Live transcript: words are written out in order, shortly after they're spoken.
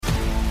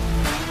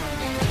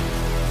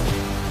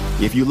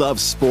If you love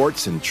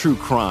sports and true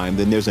crime,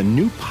 then there's a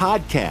new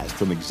podcast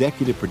from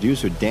executive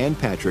producer Dan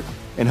Patrick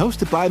and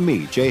hosted by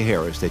me, Jay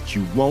Harris, that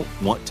you won't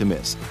want to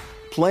miss.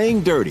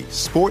 Playing Dirty: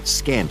 Sports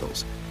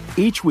Scandals.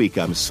 Each week,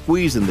 I'm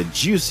squeezing the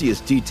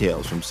juiciest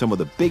details from some of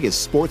the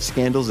biggest sports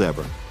scandals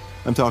ever.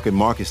 I'm talking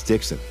Marcus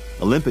Dixon,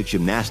 Olympic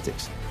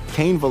gymnastics,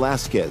 Cain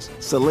Velasquez,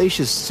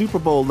 salacious Super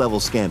Bowl-level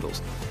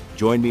scandals.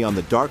 Join me on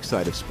the dark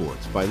side of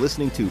sports by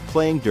listening to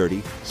Playing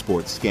Dirty: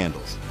 Sports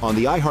Scandals on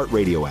the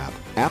iHeartRadio app,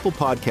 Apple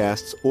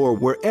Podcasts, or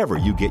wherever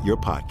you get your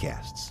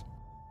podcasts.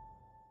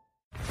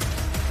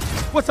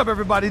 What's up,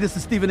 everybody? This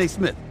is Stephen A.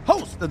 Smith,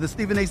 host of the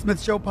Stephen A.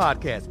 Smith Show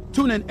podcast.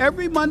 Tune in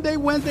every Monday,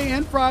 Wednesday,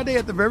 and Friday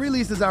at the very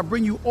least as I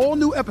bring you all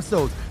new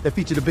episodes that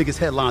feature the biggest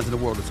headlines in the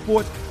world of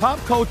sports, pop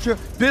culture,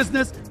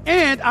 business,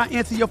 and I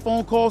answer your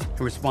phone calls and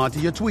respond to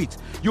your tweets.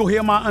 You'll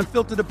hear my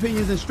unfiltered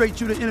opinions and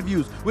straight-shooter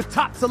interviews with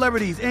top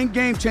celebrities and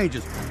game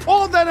changers.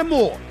 All that and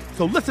more.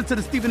 So listen to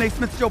the Stephen A.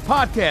 Smith Show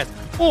podcast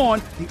on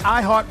the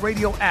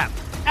iHeartRadio app,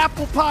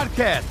 Apple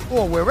Podcasts,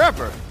 or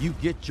wherever you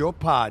get your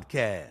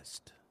podcast.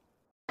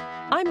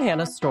 I'm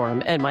Hannah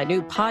Storm, and my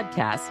new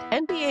podcast,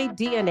 NBA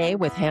DNA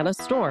with Hannah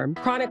Storm,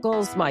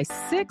 chronicles my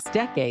 6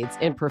 decades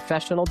in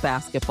professional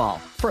basketball.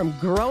 From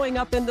growing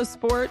up in the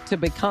sport to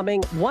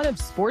becoming one of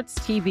sports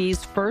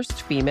TV's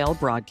first female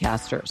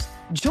broadcasters.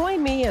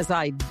 Join me as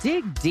I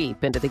dig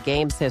deep into the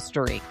game's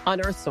history,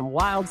 unearth some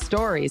wild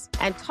stories,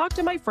 and talk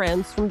to my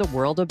friends from the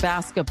world of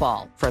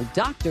basketball, from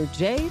Dr.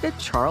 J to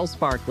Charles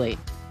Barkley.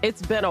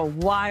 It's been a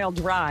wild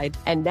ride,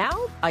 and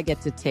now I get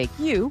to take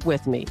you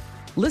with me.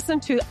 Listen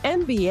to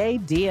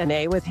NBA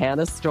DNA with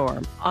Hannah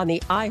Storm on the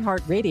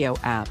iHeartRadio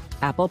app,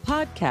 Apple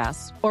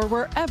Podcasts, or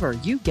wherever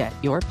you get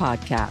your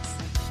podcasts.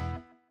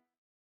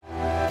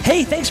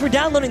 Hey, thanks for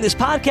downloading this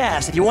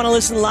podcast. If you want to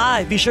listen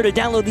live, be sure to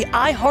download the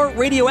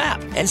iHeartRadio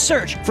app and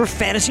search for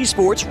Fantasy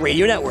Sports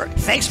Radio Network.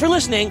 Thanks for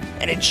listening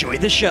and enjoy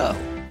the show.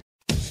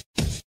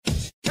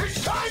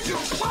 It's time to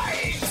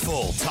play!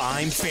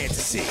 Full-time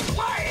fantasy.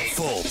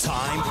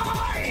 Full-time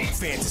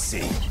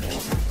fantasy.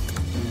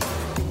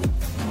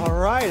 All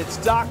right, it's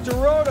Dr.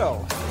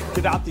 Roto.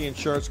 Get out the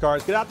insurance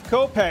cards, get out the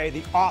copay.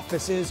 The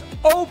office is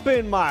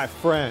open, my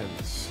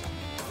friends.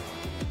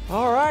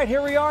 All right,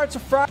 here we are. It's a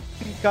Friday.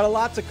 Got a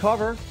lot to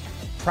cover.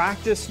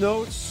 Practice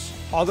notes,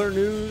 other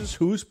news,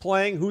 who's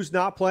playing, who's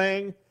not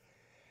playing.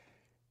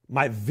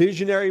 My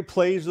visionary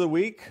plays of the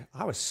week.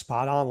 I was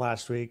spot on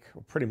last week,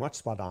 pretty much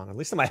spot on. At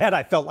least in my head,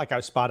 I felt like I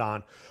was spot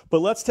on. But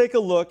let's take a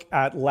look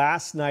at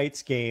last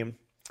night's game.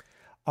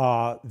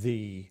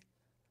 The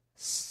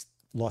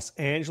Los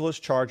Angeles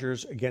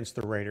Chargers against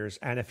the Raiders.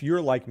 And if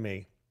you're like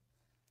me,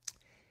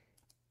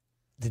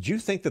 did you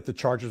think that the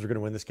Chargers were going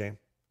to win this game?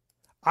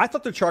 I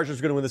thought the Chargers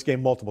were going to win this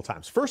game multiple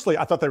times. Firstly,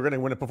 I thought they were going to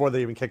win it before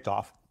they even kicked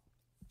off.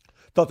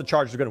 Thought the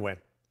Chargers were going to win.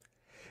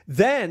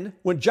 Then,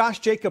 when Josh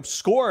Jacobs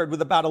scored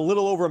with about a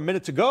little over a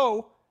minute to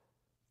go,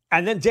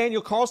 and then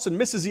Daniel Carlson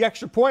misses the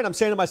extra point, I'm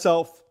saying to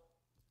myself,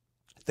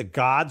 the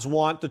gods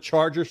want the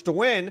Chargers to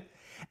win.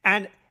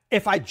 And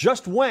if I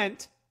just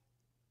went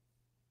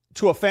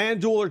to a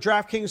FanDuel or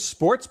DraftKings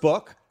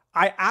sportsbook,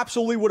 I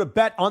absolutely would have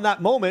bet on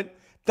that moment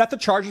that the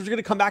Chargers were going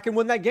to come back and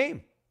win that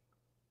game.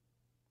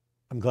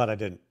 I'm glad I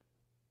didn't,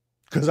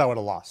 because I would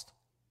have lost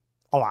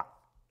a lot.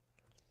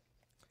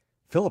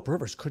 Phillip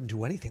Rivers couldn't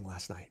do anything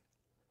last night.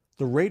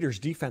 The Raiders'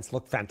 defense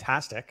looked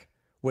fantastic,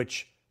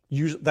 which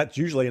that's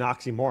usually an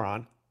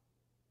oxymoron,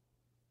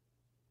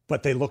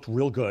 but they looked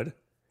real good.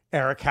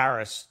 Eric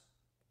Harris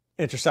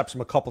intercepts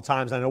him a couple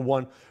times. I know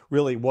one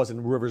really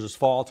wasn't Rivers'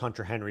 fault.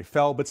 Hunter Henry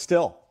fell, but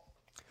still.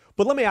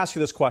 But let me ask you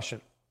this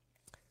question.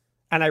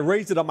 And I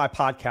raised it on my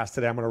podcast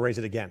today. I'm going to raise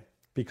it again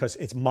because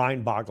it's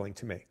mind-boggling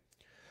to me.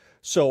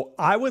 So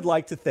I would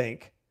like to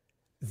think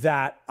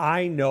that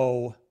I'll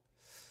know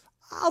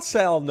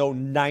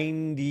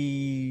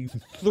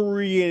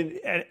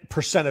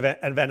 93% of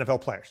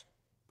NFL players.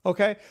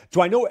 Okay? Do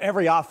I know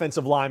every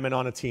offensive lineman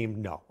on a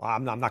team? No.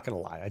 I'm not going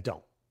to lie. I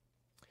don't.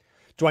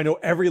 Do I know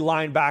every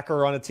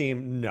linebacker on a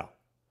team? No.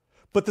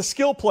 But the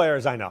skill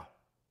players I know.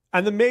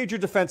 And the major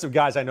defensive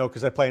guys I know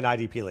because I play in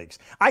IDP leagues.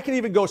 I can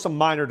even go some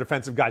minor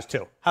defensive guys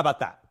too. How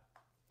about that?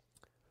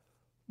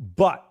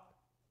 But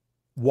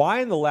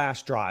why in the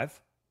last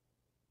drive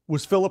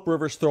was Phillip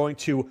Rivers throwing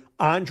to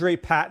Andre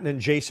Patton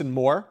and Jason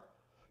Moore?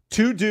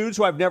 2 dudes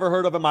who I've never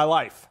heard of in my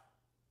life.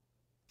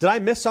 Did I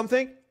miss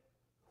something?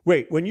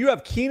 Wait, when you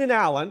have Keenan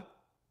Allen,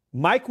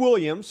 Mike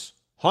Williams,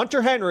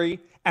 Hunter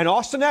Henry, and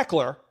Austin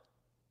Eckler,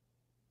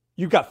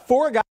 you've got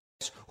 4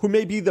 guys who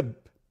may be the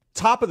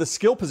top of the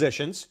skill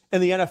positions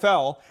in the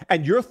NFL,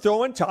 and you're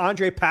throwing to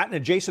Andre Patton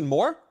and Jason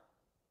Moore?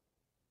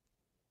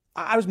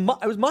 It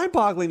was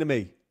mind-boggling to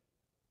me.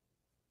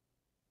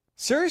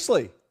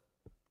 Seriously.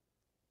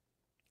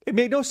 It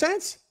made no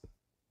sense.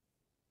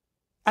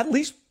 At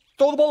least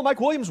throw the ball to Mike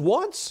Williams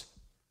once.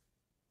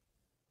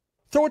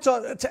 Throw it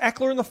to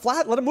Eckler in the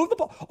flat. Let him move the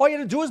ball. All you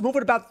had to do is move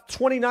it about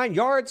 29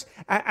 yards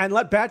and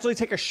let Badgley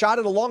take a shot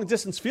at a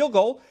long-distance field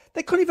goal.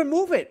 They couldn't even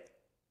move it.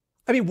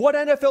 I mean, what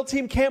NFL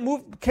team can't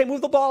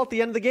move the ball at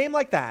the end of the game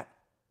like that?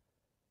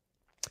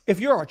 if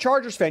you're a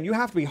Chargers fan, you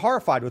have to be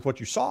horrified with what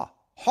you saw.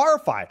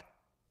 Horrified.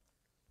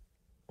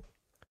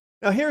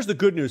 Now, here's the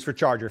good news for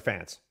Charger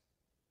fans.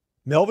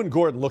 Melvin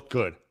Gordon looked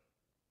good.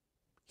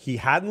 He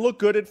hadn't looked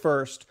good at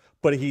first,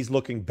 but he's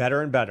looking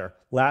better and better.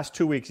 Last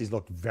 2 weeks, he's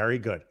looked very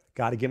good.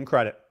 Got to give him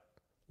credit.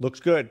 Looks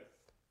good.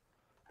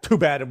 Too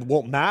bad it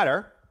won't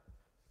matter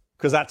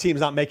because that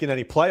team's not making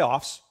any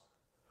playoffs.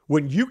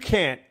 When you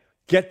can't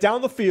get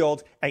down the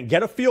field and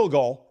get a field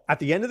goal at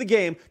the end of the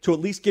game to at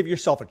least give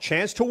yourself a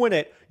chance to win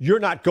it, you're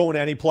not going to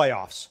any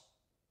playoffs.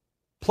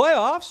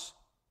 Playoffs?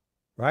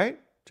 Right?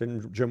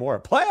 Jim Moore,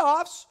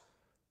 playoffs?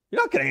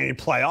 You're not getting any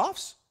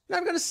playoffs. You're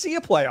not going to see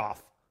a playoff.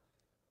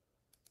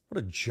 What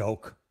a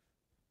joke.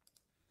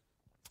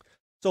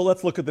 So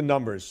let's look at the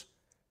numbers.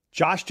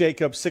 Josh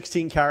Jacobs,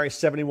 16 carries,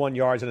 71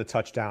 yards, and a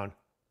touchdown.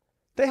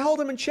 They held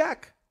him in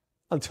check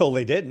until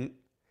they didn't.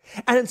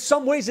 And in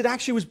some ways, it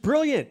actually was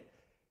brilliant.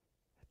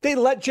 They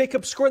let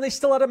Jacobs score, and they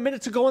still had a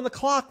minute to go on the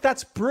clock.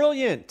 That's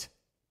brilliant.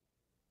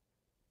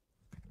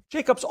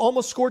 Jacobs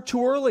almost scored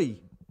too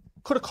early.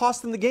 Could have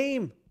cost them the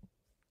game.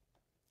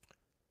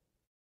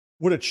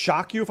 Would it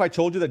shock you if I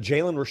told you that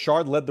Jalen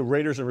Richard led the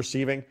Raiders in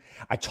receiving?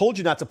 I told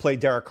you not to play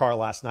Derek Carr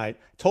last night.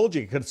 Told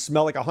you it could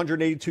smell like a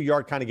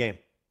 182-yard kind of game.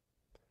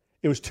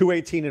 It was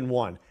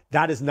 218-1.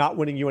 That is not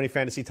winning you any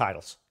fantasy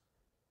titles.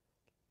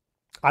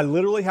 I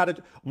literally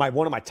had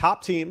one of my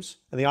top teams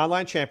in the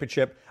online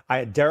championship. I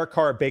had Derek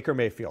Carr at Baker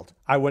Mayfield.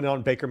 I went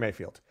on Baker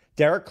Mayfield.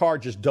 Derek Carr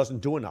just doesn't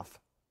do enough.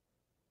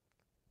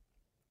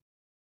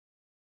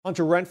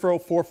 Hunter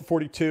Renfrow, 4 for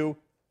 42.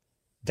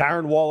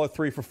 Darren Waller,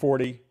 3 for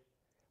 40.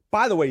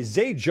 By the way,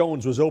 Zay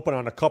Jones was open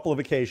on a couple of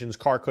occasions.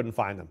 Carr couldn't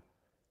find him.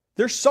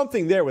 There's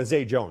something there with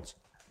Zay Jones.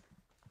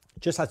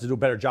 Just has to do a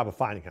better job of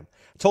finding him.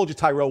 I told you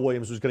Tyrell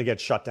Williams was going to get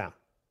shut down.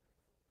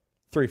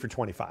 3 for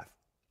 25.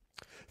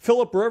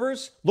 Phillip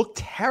Rivers looked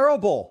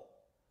terrible.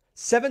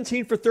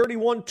 17 for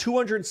 31,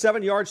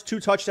 207 yards, 2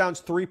 touchdowns,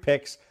 3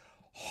 picks.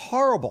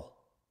 Horrible.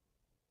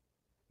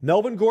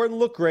 Melvin Gordon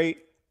looked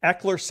great.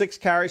 Eckler, 6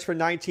 carries for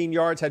 19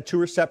 yards, had 2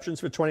 receptions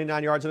for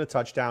 29 yards and a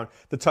touchdown.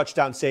 The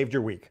touchdown saved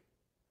your week.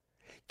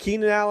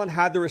 Keenan Allen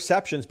had the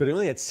receptions, but he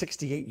only had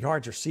 68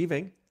 yards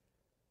receiving.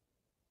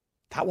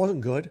 That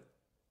wasn't good.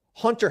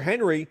 Hunter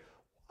Henry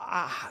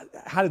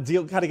had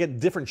to get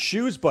different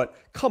shoes, but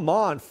come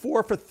on,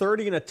 4 for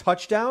 30 and a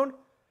touchdown.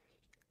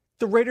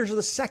 The Raiders are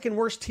the second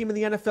worst team in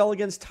the NFL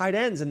against tight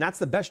ends, and that's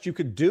the best you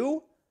could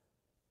do?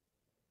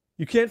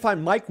 You can't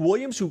find Mike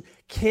Williams, who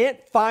can't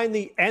find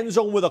the end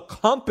zone with a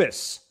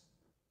compass.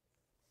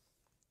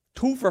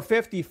 2 for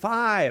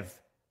 55.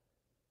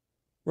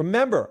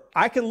 Remember,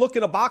 I can look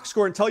at a box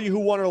score and tell you who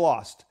won or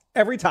lost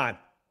every time.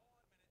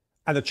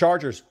 And the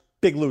Chargers,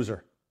 big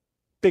loser.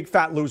 Big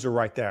fat loser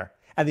right there.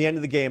 At the end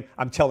of the game,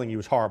 I'm telling you, it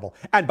was horrible.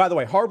 And by the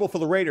way, horrible for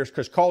the Raiders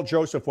because Carl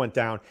Joseph went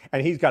down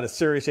and he's got a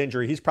serious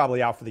injury. He's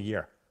probably out for the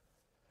year.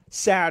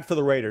 Sad for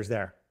the Raiders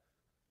there.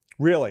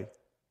 Really.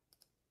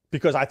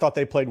 Because I thought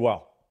they played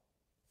well.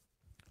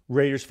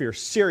 Raiders fear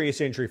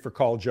serious injury for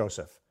Carl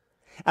Joseph.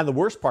 And the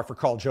worst part for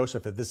Carl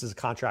Joseph is this is a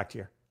contract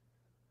year.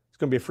 He's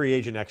going to be a free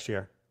agent next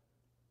year.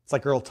 It's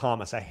like Earl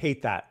Thomas. I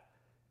hate that.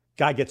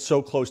 Guy gets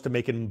so close to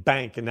making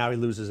bank and now he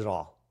loses it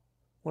all.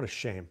 What a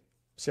shame.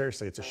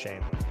 Seriously, it's a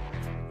shame.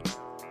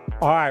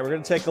 All right, we're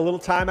going to take a little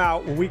time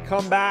out. When we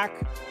come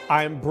back,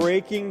 I'm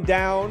breaking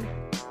down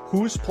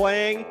who's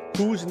playing,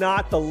 who's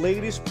not, the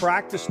latest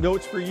practice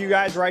notes for you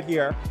guys right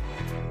here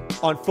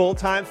on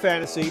Full-Time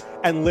Fantasy,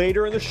 and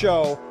later in the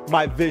show,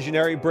 my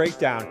visionary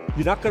breakdown.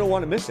 You're not going to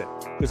want to miss it,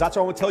 because that's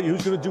why I'm going to tell you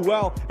who's going to do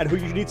well and who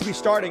you need to be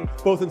starting,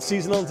 both in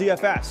seasonal and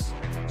DFS.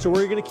 So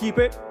we're going to keep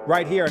it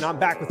right here, and I'm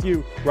back with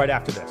you right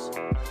after this.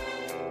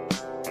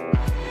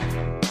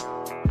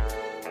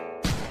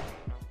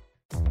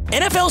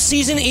 NFL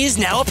season is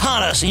now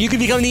upon us, and you can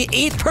become the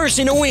 8th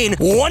person to win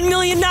 $1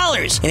 million in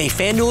a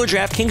FanDuel or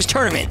DraftKings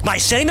tournament by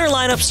setting their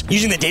lineups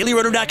using the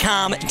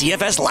DailyRoto.com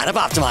DFS lineup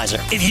optimizer.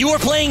 If you are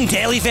playing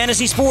daily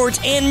fantasy sports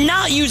and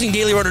not using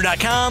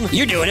DailyRoto.com,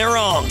 you're doing it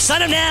wrong.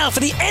 Sign up now for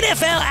the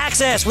NFL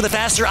access with a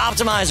faster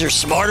optimizer,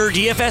 smarter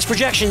DFS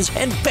projections,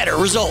 and better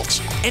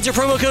results. Enter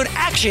promo code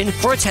ACTION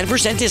for a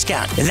 10%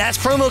 discount. That's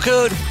promo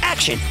code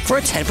ACTION for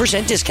a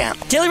 10% discount.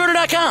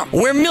 DailyRoto.com,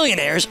 where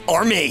millionaires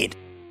are made.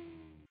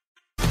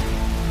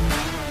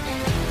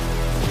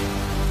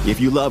 If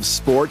you love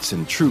sports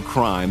and true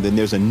crime, then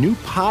there's a new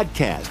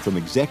podcast from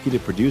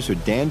executive producer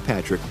Dan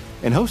Patrick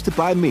and hosted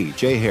by me,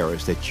 Jay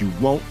Harris, that you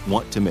won't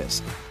want to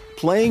miss.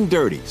 Playing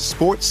Dirty: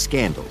 Sports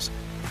Scandals.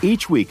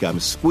 Each week, I'm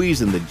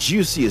squeezing the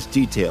juiciest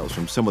details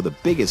from some of the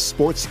biggest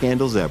sports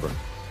scandals ever.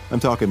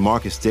 I'm talking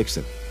Marcus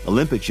Dixon,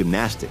 Olympic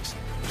gymnastics,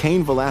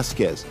 Cain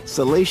Velasquez,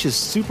 salacious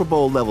Super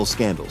Bowl-level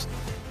scandals.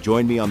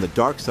 Join me on the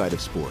dark side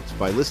of sports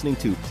by listening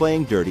to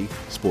Playing Dirty: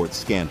 Sports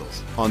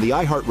Scandals on the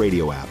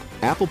iHeartRadio app,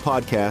 Apple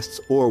Podcasts,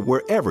 or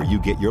wherever you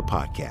get your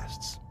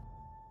podcasts.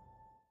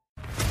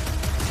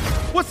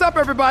 What's up,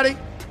 everybody?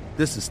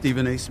 This is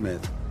Stephen A.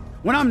 Smith.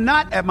 When I'm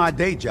not at my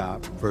day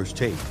job, First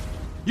Take,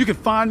 you can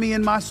find me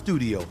in my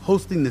studio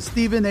hosting the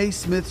Stephen A.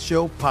 Smith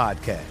Show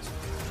podcast.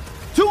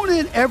 Tune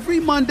in every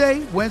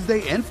Monday,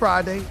 Wednesday, and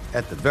Friday,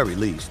 at the very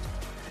least,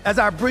 as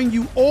I bring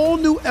you all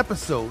new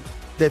episodes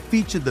that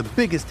feature the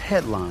biggest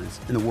headlines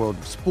in the world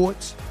of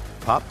sports,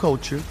 pop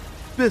culture,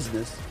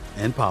 business,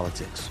 and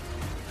politics.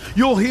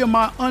 You'll hear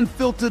my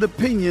unfiltered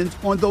opinions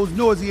on those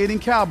nauseating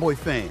Cowboy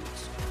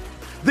fans,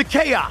 the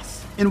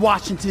chaos in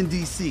Washington,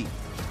 D.C.,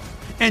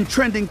 and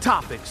trending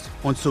topics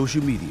on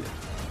social media,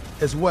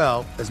 as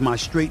well as my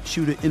straight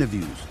shooter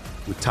interviews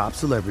with top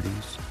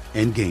celebrities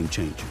and game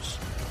changers.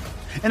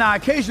 And I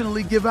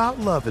occasionally give out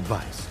love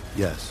advice.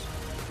 Yes,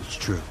 it's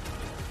true.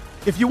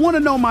 If you want to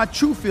know my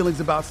true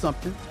feelings about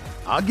something,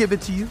 I'll give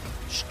it to you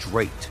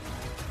straight.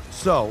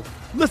 So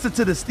listen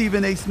to the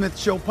Stephen A. Smith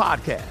Show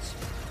podcast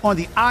on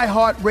the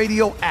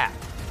iHeartRadio app,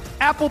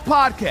 Apple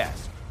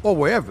Podcasts, or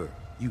wherever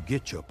you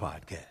get your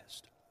podcast.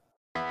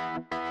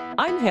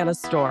 I'm Hannah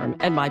Storm,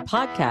 and my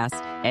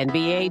podcast,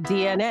 NBA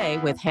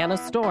DNA with Hannah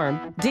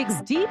Storm,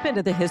 digs deep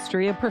into the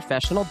history of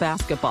professional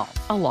basketball,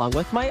 along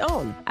with my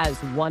own, as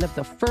one of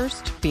the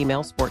first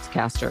female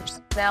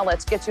sportscasters. Now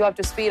let's get you up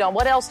to speed on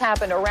what else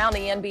happened around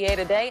the NBA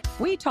today.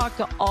 We talk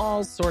to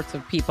all sorts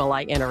of people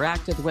I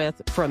interacted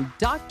with, from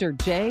Dr.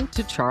 J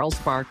to Charles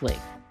Barkley,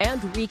 and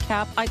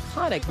recap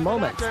iconic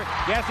moments.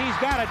 Yes, he's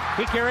got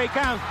it. Here he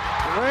comes.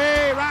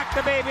 Way rock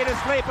the baby to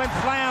sleep and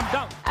slam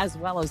dunk. As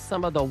well as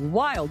some of the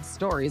wild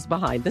stories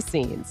behind the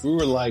scenes. We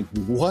were like,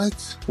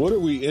 what? What are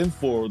we in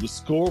for? The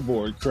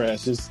scoreboard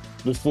crashes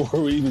before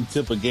we even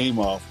tip a game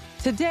off.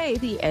 Today,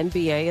 the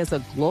NBA is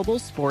a global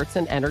sports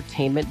and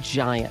entertainment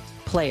giant.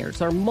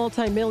 Players are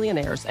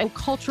multimillionaires and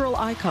cultural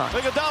icons.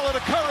 Iguodala to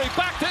Curry,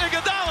 back to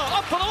Iguodala,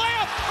 up for the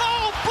layup.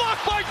 Oh,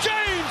 blocked by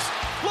James.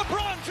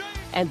 LeBron James.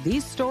 And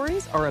these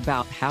stories are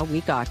about how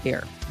we got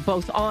here,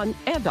 both on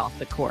and off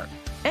the court.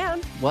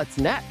 And what's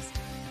next?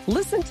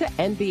 Listen to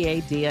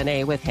NBA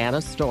DNA with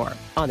Hannah Storm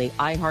on the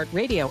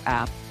iHeartRadio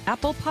app,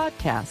 Apple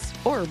Podcasts,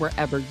 or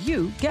wherever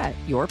you get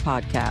your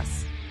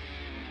podcasts.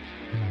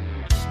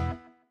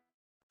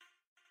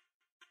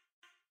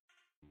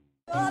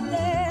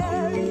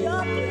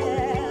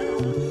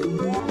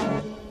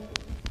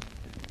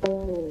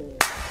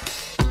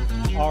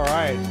 All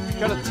right.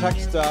 Got a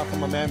text from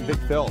my man, Big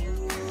Phil.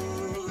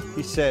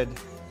 He said,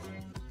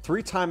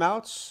 3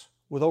 timeouts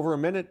with over a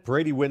minute,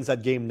 Brady wins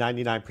that game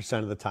 99%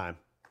 of the time.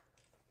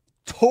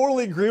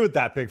 Totally agree with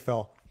that, Big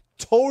Phil.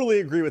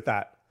 Totally agree with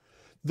that.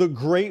 The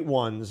great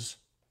ones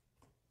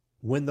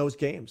win those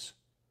games.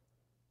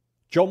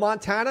 Joe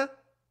Montana,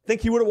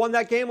 think he would have won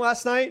that game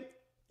last night?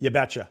 You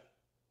betcha.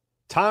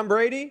 Tom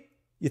Brady,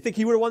 you think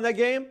he would have won that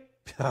game?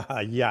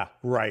 Yeah,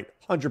 right.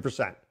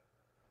 100%.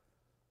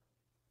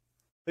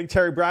 Think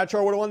Terry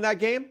Bradshaw would have won that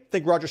game?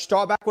 Think Roger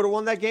Staubach would have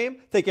won that game?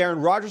 Think Aaron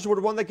Rodgers would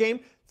have won that game?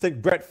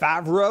 Think Brett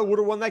Favre would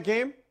have won that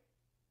game?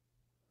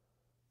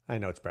 I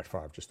know it's Brett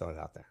Favre, just throwing it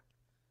out there.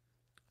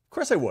 Of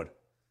course I would.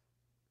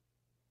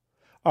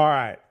 All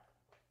right.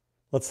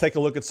 Let's take a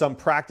look at some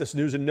practice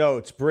news and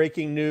notes.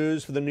 Breaking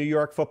news for the New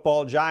York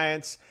Football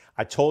Giants.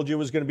 I told you it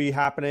was going to be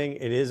happening.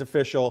 It is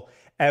official.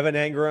 Evan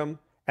Engram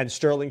and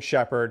Sterling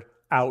Shepard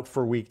out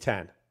for Week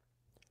 10.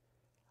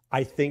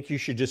 I think you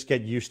should just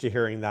get used to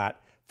hearing that.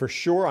 For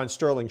sure on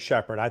Sterling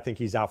Shepard, I think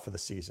he's out for the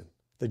season.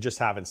 They just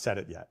haven't said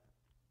it yet.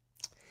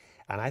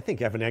 And I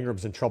think Evan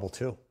Engram's in trouble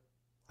too.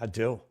 I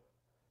do.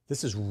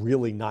 This is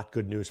really not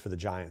good news for the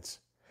Giants.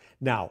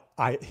 Now,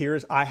 I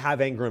have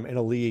Engram in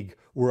a league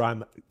where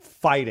I'm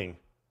fighting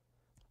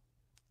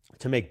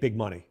to make big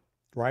money,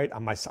 right?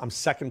 I'm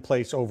second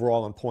place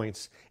overall in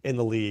points in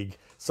the league.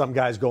 Some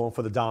guys going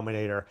for the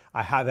dominator.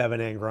 I have Evan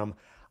Engram.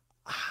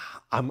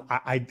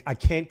 I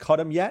can't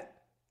cut him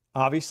yet.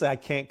 Obviously, I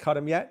can't cut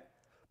him yet.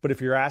 But if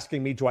you're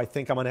asking me, do I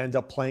think I'm going to end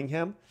up playing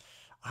him?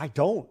 I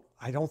don't.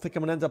 I don't think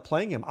I'm going to end up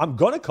playing him. I'm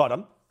going to cut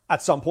him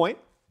at some point.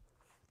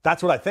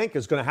 That's what I think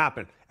is going to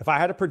happen. If I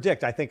had to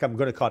predict, I think I'm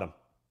going to cut him.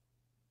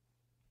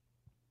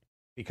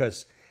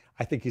 Because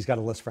I think he's got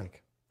a list,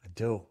 Frank. I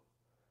do.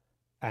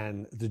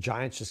 And the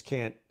Giants just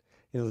can't.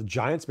 The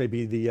Giants may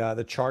be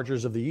the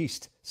Chargers of the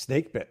East.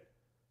 Snake bit.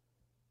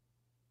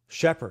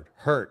 Shepard,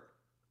 hurt.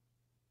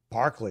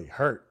 Barkley,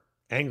 hurt.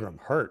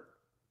 Engram, hurt.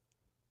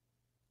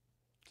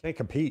 Can't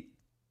compete.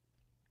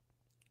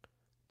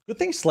 Good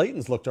thing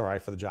Slayton's looked all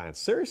right for the Giants.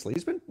 Seriously,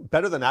 he's been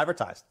better than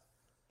advertised.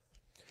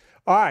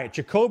 All right,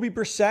 Jacoby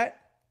Brissett,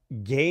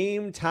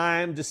 game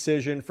time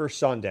decision for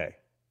Sunday.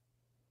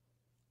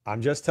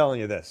 I'm just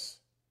telling you this.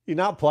 He's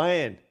not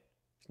playing.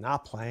 He's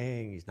not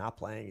playing. He's not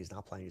playing. He's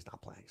not playing. He's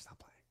not playing. He's not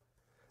playing.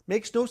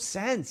 Makes no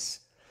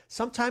sense.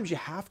 Sometimes you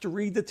have to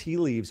read the tea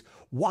leaves.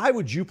 Why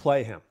would you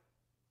play him?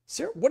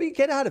 Sarah, what do you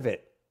get out of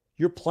it?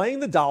 You're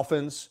playing the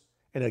Dolphins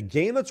in a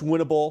game that's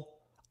winnable.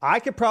 I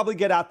could probably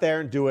get out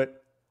there and do it.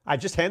 I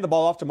just hand the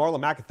ball off to Marlon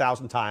Mack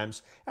 1,000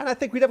 times, and I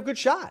think we'd have a good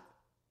shot.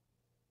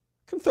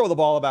 I could throw the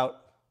ball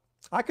about,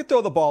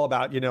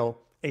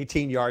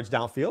 18 yards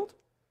downfield.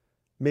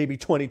 Maybe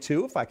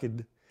 22 if I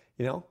could,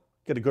 get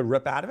a good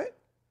rip out of it.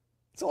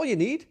 That's all you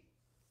need.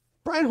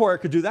 Brian Hoyer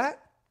could do that.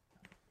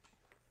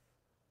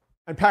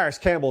 And Paris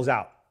Campbell's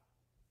out.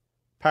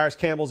 Paris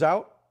Campbell's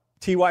out.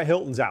 T.Y.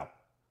 Hilton's out.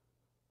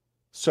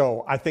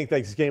 So I think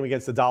this game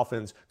against the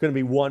Dolphins going to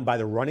be won by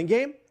the running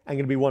game and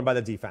going to be won by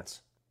the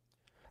defense.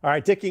 All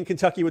right, Dickie in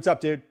Kentucky, what's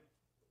up, dude?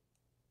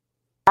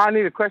 I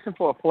need a question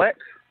for a flex.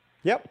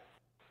 Yep.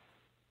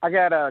 I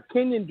got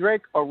Kenyon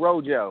Drake or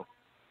Rojo.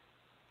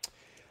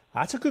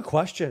 That's a good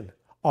question.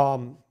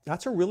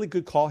 That's a really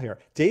good call here.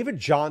 David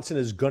Johnson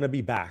is going to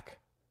be back,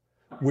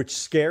 which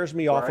scares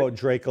me off of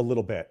Drake a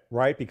little bit,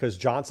 right? Because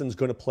Johnson's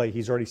going to play.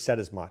 He's already said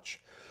as much.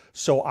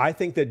 So I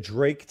think that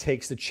Drake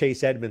takes the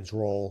Chase Edmonds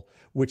role,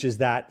 which is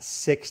that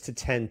 6 to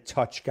 10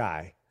 touch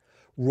guy.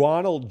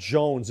 Ronald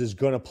Jones is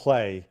going to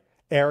play.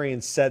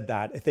 Arians said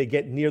that. If they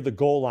get near the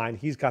goal line,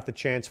 he's got the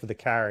chance for the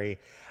carry.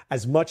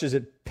 As much as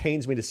it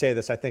pains me to say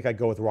this, I think I'd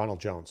go with Ronald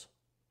Jones.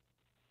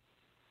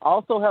 I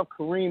also have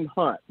Kareem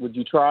Hunt. Would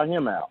you try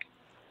him out?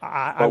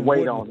 I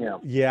wait on him?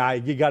 Yeah,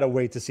 you got to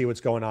wait to see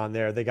what's going on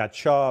there. They got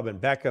Chubb and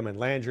Beckham and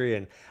Landry,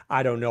 and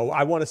I don't know.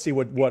 I want to see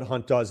what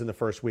Hunt does in the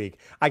first week.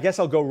 I guess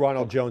I'll go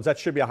Ronald Jones. That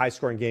should be a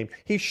high-scoring game.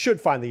 He should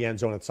find the end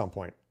zone at some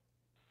point.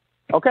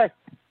 Okay.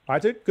 All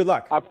right, dude. Good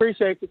luck. I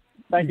appreciate it.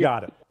 Thank you. You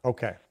got it.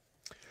 Okay.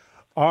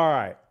 All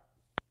right.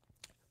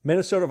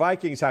 Minnesota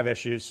Vikings have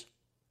issues.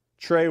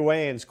 Trey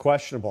Waynes,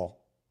 questionable.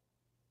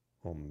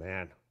 Oh,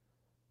 man.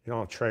 You don't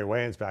have Trey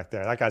Waynes back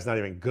there. That guy's not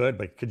even good,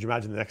 but could you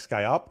imagine the next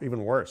guy up?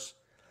 Even worse.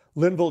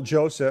 Linval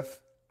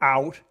Joseph,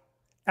 out.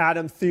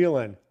 Adam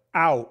Thielen,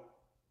 out.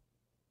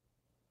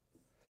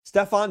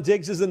 Stephon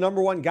Diggs is the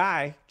number one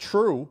guy.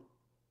 True.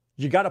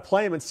 You got to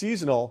play him in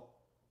seasonal,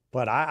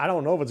 but I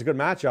don't know if it's a good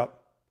matchup.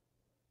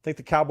 I think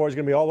the Cowboys are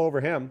going to be all over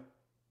him.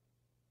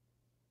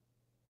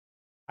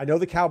 I know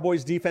the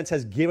Cowboys defense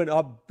has given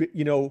up,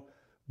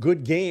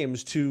 good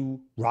games to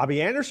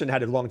Robbie Anderson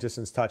had a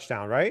long-distance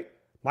touchdown, right?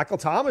 Michael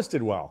Thomas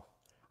did well.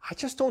 I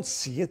just don't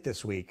see it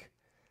this week.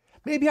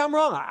 Maybe I'm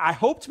wrong. I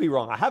hope to be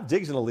wrong. I have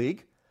Diggs in the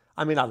league.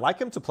 I mean, I'd like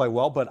him to play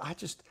well, but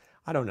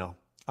I don't know.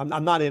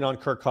 I'm not in on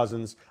Kirk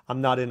Cousins.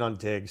 I'm not in on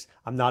Diggs.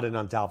 I'm not in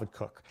on Dalvin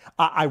Cook.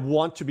 I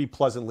want to be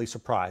pleasantly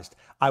surprised.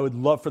 I would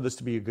love for this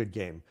to be a good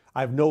game.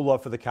 I have no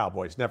love for the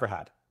Cowboys. Never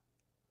had.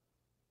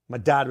 My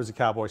dad was a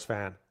Cowboys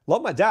fan.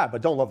 Love my dad,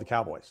 but don't love the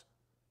Cowboys.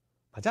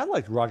 My dad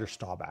liked Roger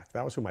Staubach.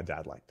 That was who my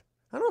dad liked.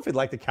 I don't know if he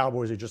liked the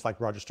Cowboys or just liked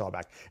Roger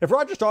Staubach. If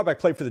Roger Staubach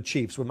played for the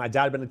Chiefs, would my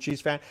dad have been a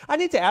Chiefs fan? I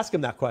need to ask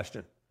him that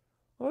question.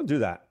 I'll do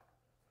that.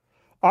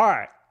 All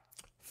right.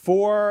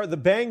 For the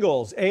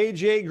Bengals,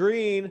 A.J.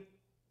 Green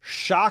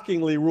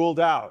shockingly ruled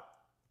out.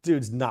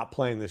 Dude's not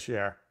playing this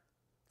year.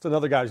 It's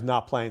another guy who's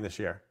not playing this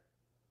year.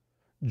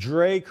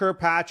 Dre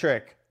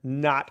Kirkpatrick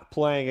not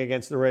playing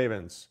against the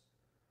Ravens.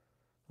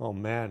 Oh,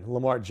 man.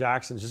 Lamar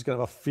Jackson's just going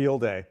to have a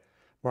field day.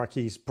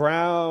 Marquise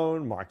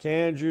Brown, Mark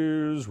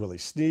Andrews, Willie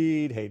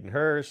Snead, Hayden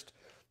Hurst.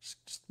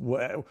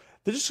 They're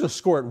just going to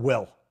score at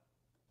will.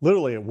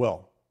 Literally at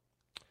will.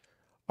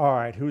 All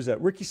right, who's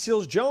that? Ricky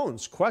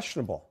Seals-Jones,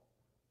 questionable.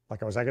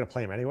 Was I going to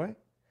play him anyway?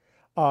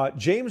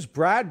 James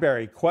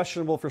Bradbury,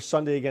 questionable for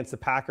Sunday against the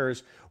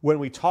Packers. When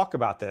we talk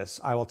about this,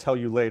 I will tell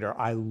you later,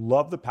 I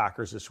love the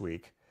Packers this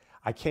week.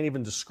 I can't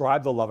even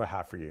describe the love I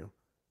have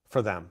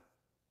for them.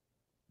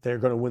 They're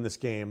going to win this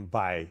game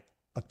by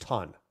a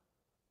ton.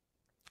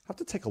 I have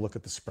to take a look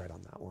at the spread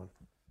on that one.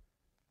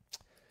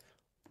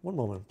 One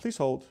moment. Please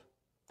hold.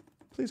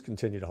 Please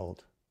continue to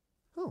hold.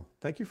 Oh,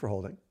 thank you for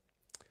holding.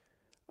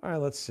 All right,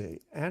 let's see.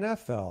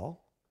 NFL.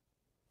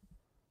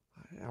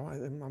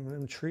 I'm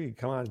intrigued.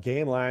 Come on,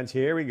 game lines.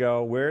 Here we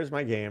go. Where's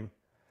my game?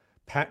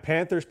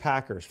 Panthers,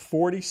 Packers.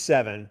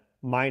 47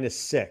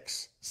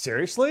 -6.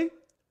 Seriously? I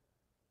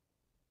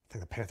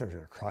think the Panthers are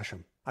going to crush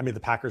them. The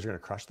Packers are going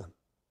to crush them.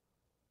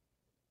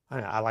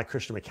 I like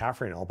Christian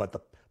McCaffrey and all, but the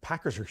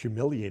Packers were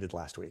humiliated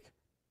last week.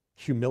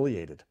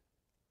 Humiliated.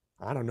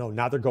 I don't know.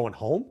 Now they're going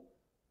home?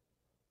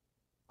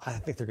 I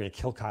think they're going to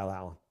kill Kyle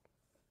Allen.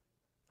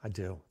 I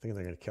do. I think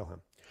they're going to kill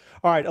him.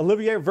 All right,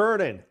 Olivier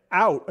Verdon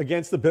out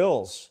against the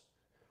Bills.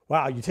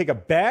 Wow, you take a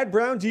bad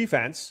Brown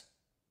defense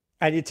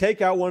and you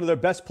take out one of their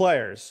best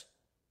players,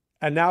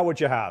 and now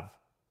what you have?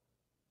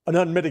 An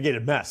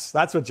unmitigated mess.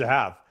 That's what you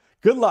have.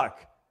 Good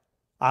luck.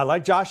 I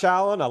like Josh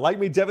Allen. I like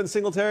me Devin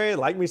Singletary. I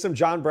like me some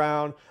John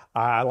Brown.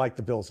 I like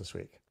the Bills this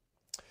week.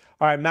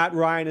 All right, Matt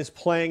Ryan is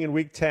playing in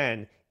Week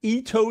 10.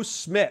 Ito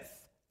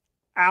Smith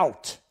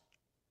out.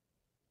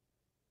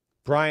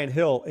 Brian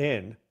Hill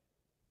in.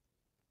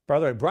 By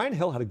the way, Brian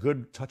Hill had a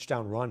good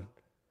touchdown run.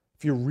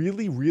 If you're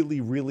really,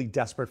 really, really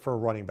desperate for a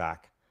running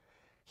back,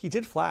 he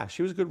did flash.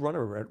 He was a good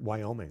runner at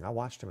Wyoming. I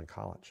watched him in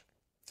college.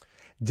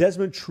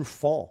 Desmond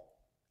Trufant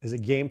is a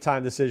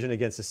game-time decision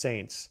against the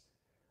Saints.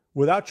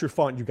 Without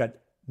Trufant, you've got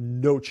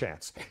no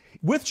chance.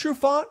 With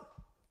Trufant,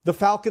 the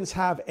Falcons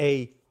have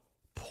a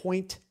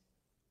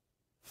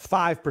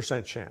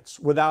 0.5% chance.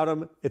 Without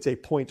him, it's a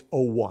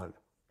 0.01.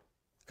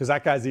 Because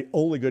that guy's the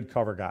only good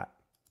cover guy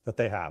that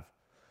they have.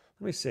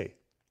 Let me see.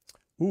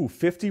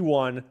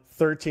 51,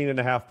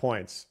 13.5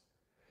 points.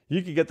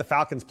 You could get the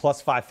Falcons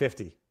plus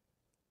 550.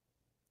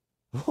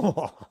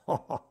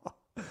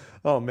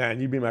 Oh,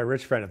 man, you'd be my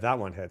rich friend if that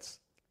one hits.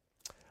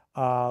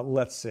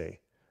 Let's see.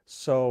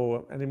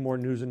 So any more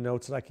news and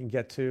notes that I can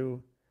get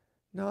to?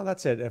 No,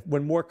 that's it.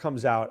 When more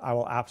comes out, I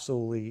will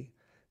absolutely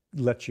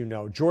let you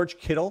know. George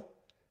Kittle,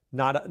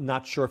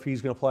 not sure if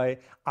he's going to play.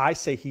 I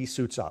say he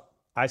suits up.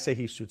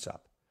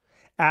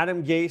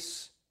 Adam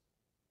Gase,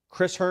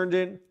 Chris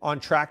Herndon on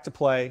track to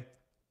play.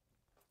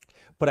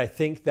 But I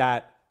think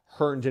that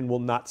Herndon will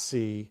not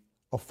see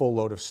a full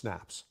load of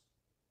snaps.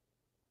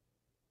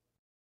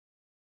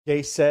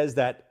 Gase says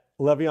that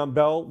Le'Veon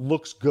Bell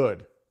looks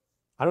good.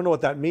 I don't know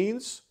what that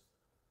means.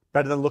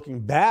 Better than looking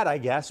bad, I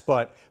guess,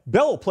 but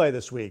Bell will play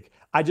this week.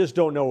 I just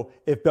don't know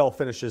if Bell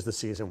finishes the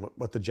season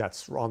with the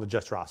Jets on the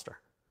Jets roster.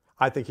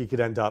 I think he could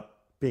end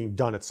up being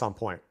done at some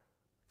point,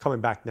 coming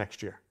back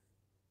next year.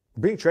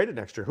 Being traded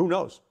next year, who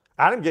knows?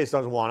 Adam Gase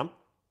doesn't want him.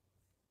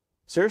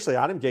 Seriously,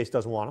 Adam Gase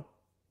doesn't want him.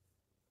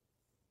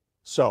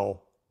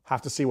 So,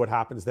 have to see what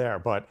happens there.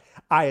 But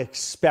I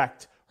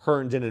expect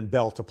Herndon and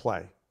Bell to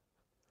play.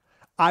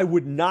 I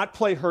would not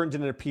play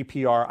Herndon in a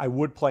PPR. I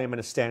would play him in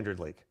a standard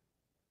league.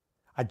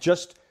 I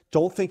just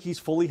don't think he's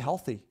fully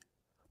healthy.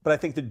 But I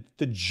think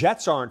the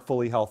Jets aren't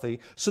fully healthy,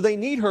 so they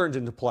need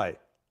Herndon to play.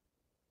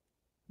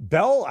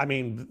 Bell, I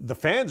mean, the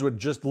fans would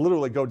just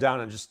literally go down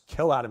and just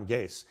kill Adam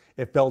Gase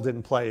if Bell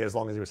didn't play as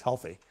long as he was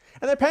healthy.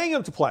 And they're paying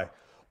him to play.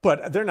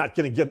 But they're not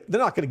going to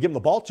give him the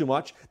ball too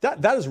much.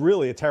 That is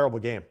really a terrible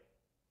game.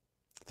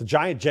 The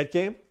Giant-Jet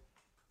game,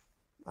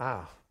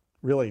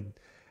 really,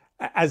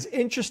 as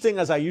interesting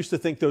as I used to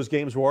think those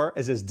games were,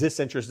 is as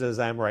disinterested as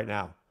I am right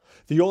now.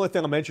 The only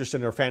thing I'm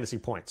interested in are fantasy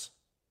points.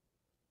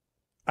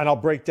 And I'll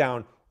break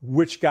down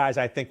which guys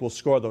I think will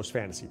score those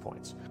fantasy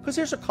points. Because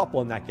there's a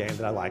couple in that game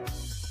that I like.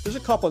 There's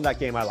a couple in that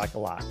game I like a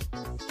lot.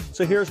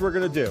 So here's what we're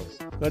going to do.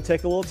 I'm going to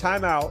take a little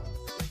time out.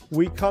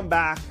 We come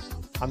back.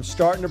 I'm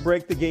starting to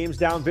break the games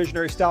down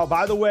visionary style.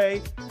 By the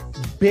way,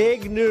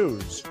 big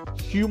news,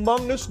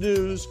 humongous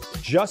news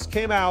just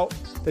came out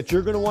that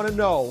you're going to want to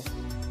know.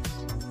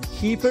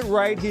 Keep it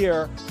right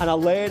here, and I'll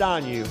lay it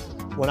on you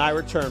when I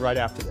return right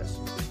after this.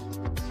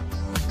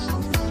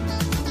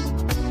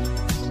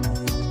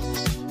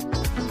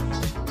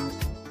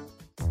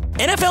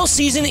 NFL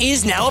season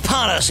is now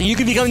upon us, and you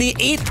can become the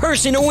 8th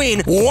person to win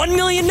 $1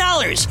 million in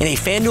a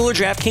FanDuel or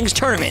DraftKings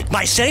tournament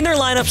by setting their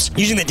lineups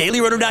using the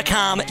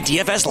DailyRoto.com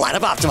DFS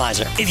lineup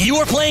optimizer. If you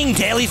are playing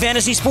daily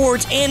fantasy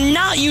sports and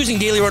not using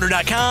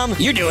DailyRoto.com,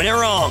 you're doing it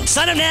wrong.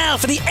 Sign up now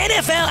for the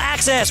NFL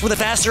access with a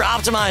faster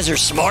optimizer,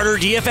 smarter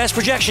DFS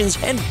projections,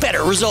 and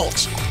better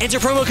results. Enter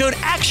promo code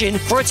ACTION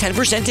for a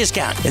 10%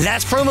 discount.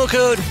 That's promo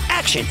code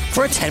ACTION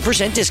for a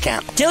 10%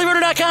 discount.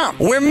 DailyRoto.com,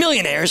 where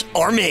millionaires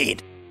are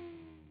made.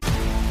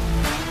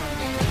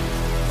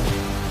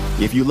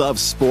 If you love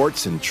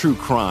sports and true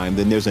crime,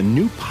 then there's a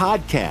new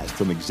podcast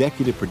from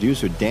executive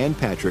producer Dan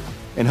Patrick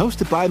and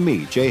hosted by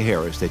me, Jay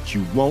Harris, that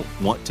you won't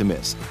want to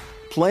miss.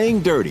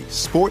 Playing Dirty: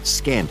 Sports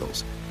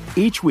Scandals.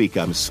 Each week,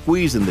 I'm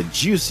squeezing the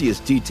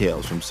juiciest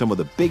details from some of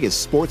the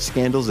biggest sports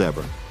scandals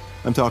ever.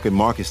 I'm talking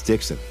Marcus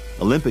Dixon,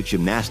 Olympic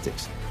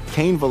gymnastics,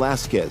 Cain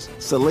Velasquez,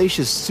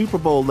 salacious Super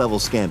Bowl-level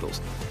scandals.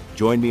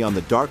 Join me on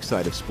the dark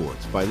side of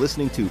sports by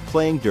listening to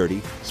Playing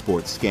Dirty: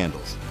 Sports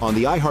Scandals on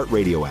the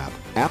iHeartRadio app,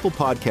 Apple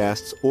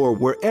Podcasts, or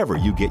wherever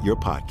you get your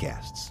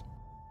podcasts.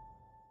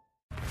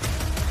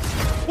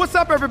 What's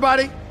up,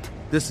 everybody?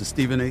 This is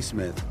Stephen A.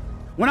 Smith.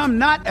 When I'm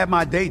not at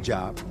my day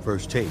job,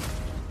 First Take,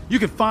 you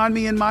can find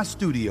me in my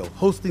studio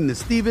hosting the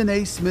Stephen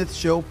A. Smith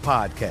Show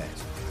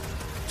podcast.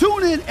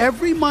 Tune in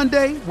every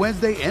Monday,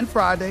 Wednesday, and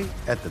Friday,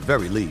 at the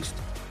very least,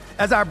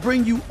 as I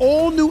bring you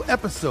all new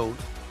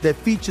episodes that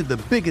feature the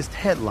biggest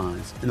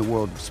headlines in the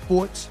world of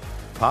sports,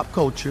 pop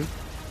culture,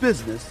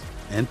 business,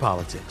 and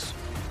politics.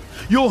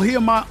 You'll hear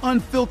my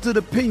unfiltered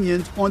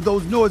opinions on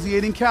those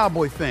nauseating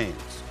Cowboy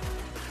fans,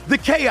 the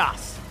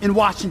chaos in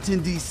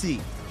Washington, D.C.,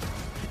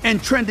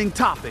 and trending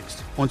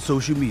topics on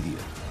social media,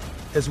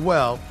 as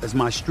well as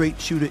my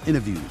straight shooter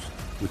interviews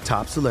with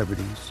top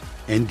celebrities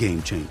and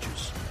game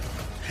changers.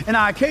 And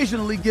I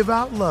occasionally give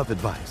out love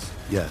advice.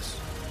 Yes,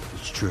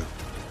 it's true.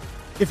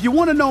 If you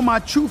want to know my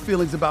true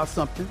feelings about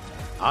something,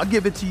 I'll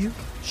give it to you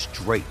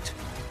straight.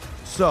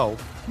 So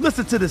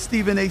listen to the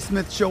Stephen A.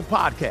 Smith Show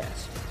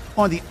podcast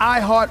on the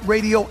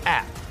iHeartRadio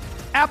app,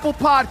 Apple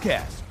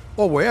Podcasts,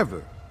 or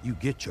wherever you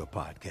get your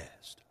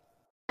podcast.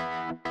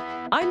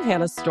 I'm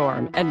Hannah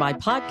Storm, and my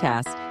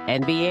podcast,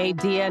 NBA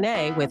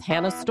DNA with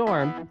Hannah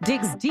Storm,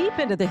 digs deep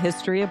into the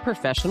history of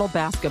professional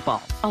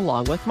basketball,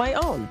 along with my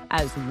own,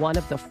 as one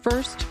of the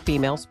first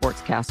female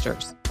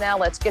sportscasters. Now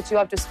let's get you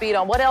up to speed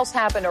on what else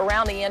happened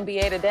around the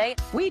NBA today.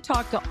 We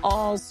talked to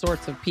all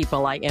sorts of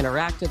people I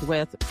interacted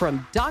with,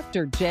 from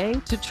Dr. J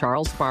to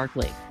Charles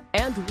Barkley,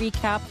 and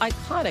recap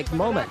iconic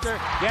moments.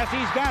 Yes,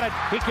 he's got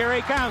it. Here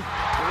he comes.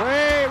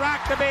 Ray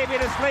rocked the baby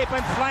to sleep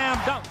and slam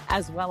dunk.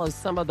 As well as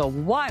some of the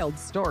wild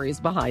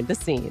stories behind the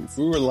scenes.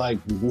 We were like,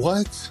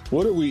 what?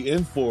 What are we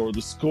in for?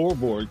 The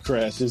scoreboard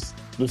crashes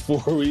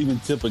before we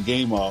even tip a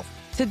game off.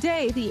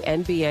 Today, the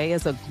NBA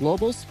is a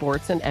global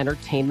sports and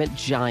entertainment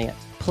giant.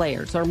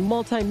 Players are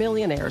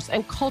multimillionaires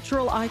and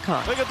cultural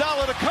icons.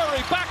 Iguodala to Curry,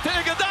 back to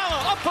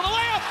Iguodala, up for the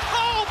layup.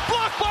 Oh,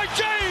 blocked by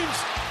James.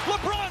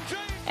 LeBron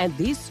James. And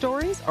these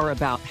stories are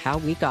about how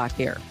we got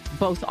here,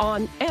 both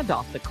on and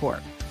off the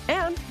court.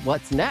 And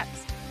what's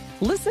next?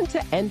 Listen to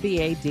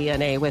NBA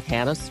DNA with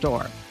Hannah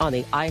Storm on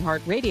the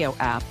iHeartRadio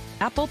app,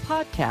 Apple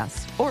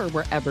Podcasts, or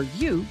wherever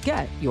you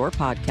get your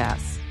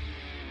podcasts.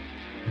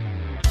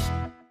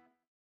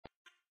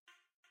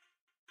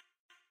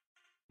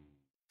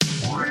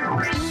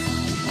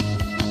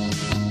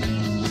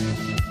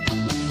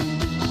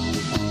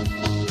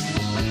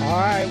 All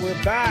right,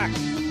 we're back.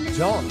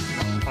 Dunk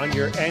on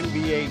your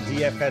NBA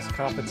DFS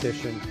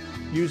competition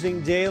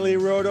using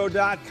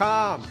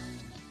DailyRoto.com.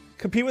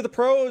 Compete with the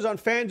pros on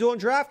FanDuel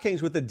and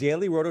DraftKings with the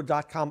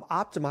DailyRoto.com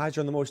optimizer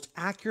and the most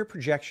accurate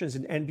projections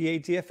in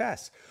NBA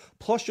DFS.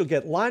 Plus, you'll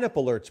get lineup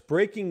alerts,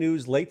 breaking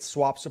news, late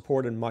swap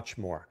support, and much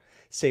more.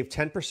 Save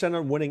 10%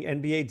 on winning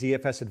NBA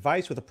DFS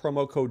advice with the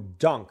promo code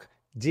DUNK,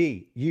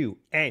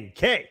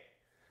 D-U-N-K.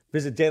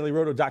 Visit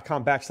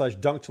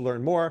dailyroto.com/dunk to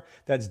learn more.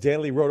 That's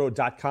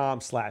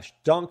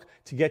dailyroto.com/dunk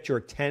to get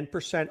your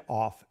 10%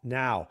 off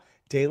now.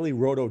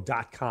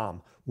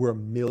 dailyroto.com, where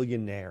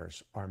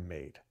millionaires are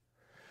made.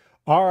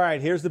 All right,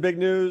 here's the big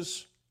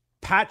news.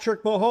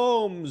 Patrick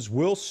Mahomes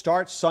will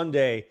start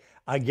Sunday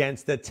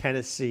against the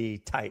Tennessee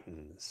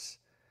Titans.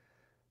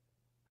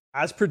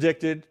 As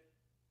predicted,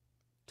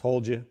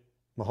 told you,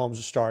 Mahomes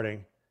is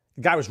starting.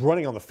 The guy was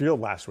running on the field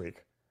last week.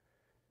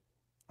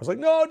 I was like,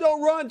 no,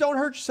 don't run, don't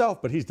hurt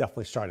yourself. But he's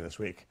definitely starting this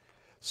week.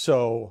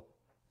 So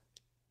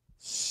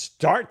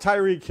start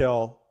Tyreek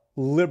Hill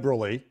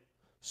liberally.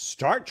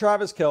 Start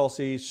Travis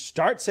Kelce.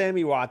 Start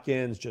Sammy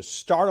Watkins. Just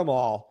start them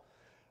all.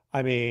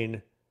 I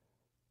mean,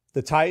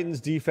 the Titans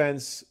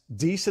defense,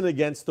 decent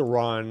against the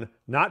run,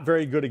 not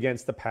very good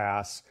against the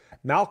pass.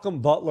 Malcolm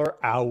Butler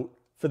out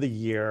for the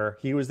year.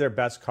 He was their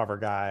best cover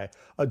guy.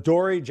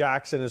 Adoree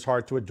Jackson is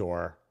hard to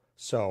adore.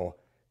 So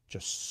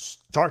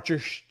just start your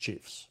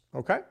Chiefs,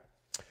 okay?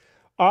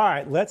 All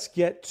right, let's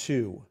get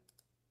to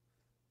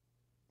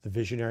the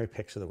visionary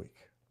picks of the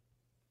week.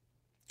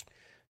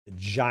 The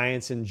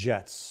Giants and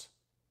Jets.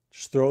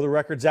 Just throw the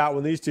records out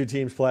when these two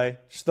teams play.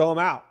 Just throw them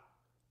out.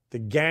 The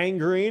Gang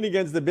Green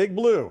against the Big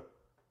Blue.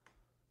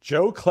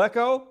 Joe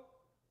Klecko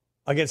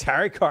against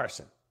Harry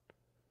Carson.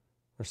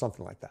 Or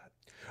something like that.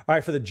 All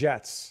right, for the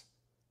Jets.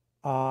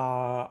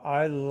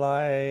 I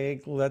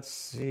like, let's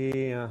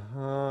see.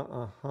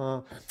 I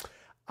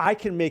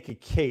can make a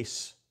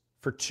case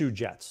for two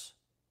Jets.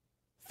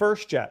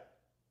 First Jet,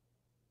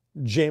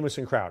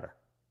 Jamison Crowder.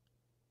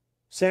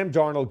 Sam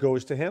Darnold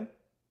goes to him,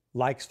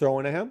 likes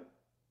throwing to him,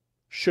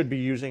 should be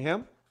using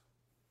him.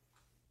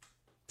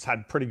 He's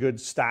had pretty good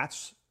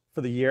stats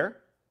for the year.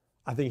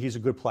 I think he's a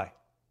good play.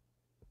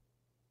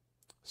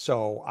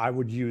 So I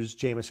would use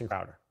Jamison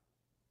Crowder.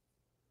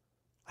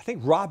 I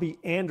think Robbie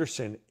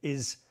Anderson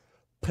is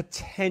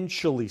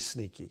potentially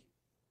sneaky.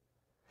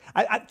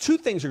 Two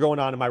things are going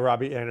on in my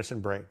Robbie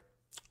Anderson brain.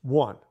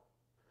 One,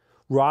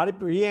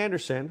 Robbie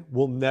Anderson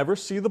will never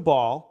see the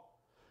ball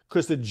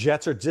because the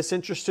Jets are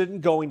disinterested in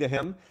going to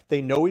him.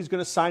 They know he's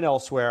going to sign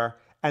elsewhere,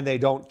 and they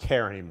don't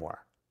care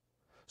anymore.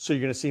 So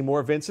you're going to see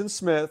more Vincent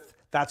Smith.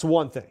 That's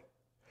one thing.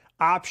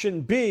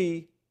 Option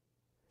B,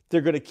 they're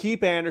going to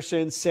keep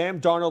Anderson.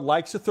 Sam Darnold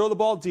likes to throw the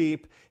ball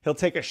deep. He'll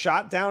take a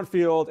shot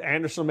downfield.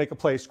 Anderson will make a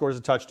play, scores a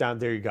touchdown.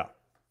 There you go.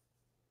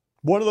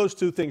 One of those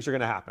two things are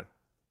going to happen.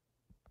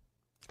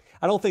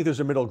 I don't think there's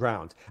a middle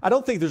ground. I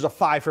don't think there's a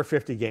 5 for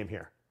 50 game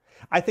here.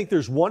 I think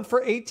there's 1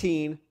 for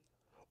 18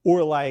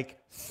 or like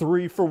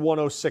 3 for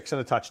 106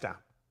 and a touchdown.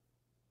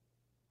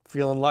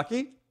 Feeling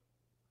lucky?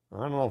 I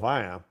don't know if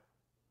I am.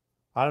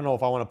 I don't know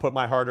if I want to put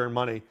my hard-earned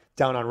money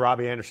down on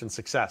Robbie Anderson's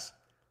success.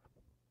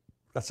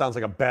 That sounds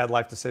like a bad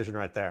life decision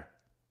right there.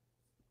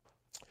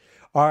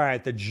 All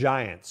right, the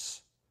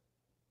Giants.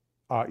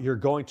 You're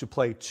going to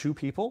play two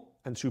people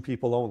and two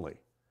people only.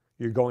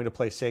 You're going to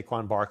play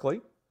Saquon Barkley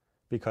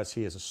because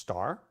he is a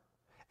star,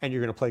 and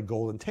you're going to play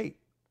Golden Tate.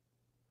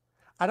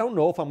 I don't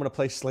know if I'm going to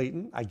play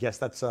Slayton. I guess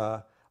that's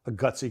a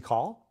gutsy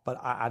call, but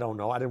I don't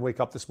know. I didn't wake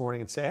up this morning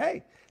and say,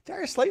 hey,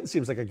 Darius Slayton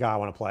seems like a guy I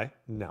want to play.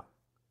 No.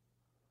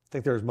 I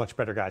think there's much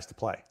better guys to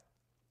play.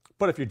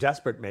 But if you're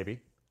desperate,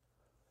 maybe.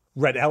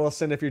 Rhett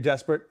Ellison, if you're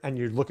desperate, and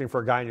you're looking for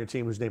a guy on your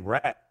team who's named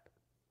Rhett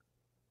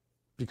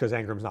because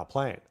Ingram's not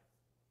playing.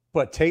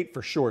 But Tate,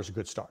 for sure, is a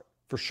good start.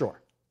 For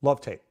sure.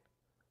 Love Tate.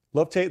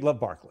 Love Tate, love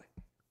Barkley.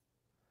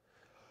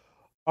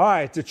 All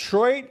right,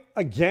 Detroit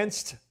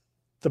against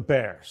the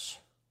Bears.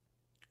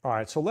 All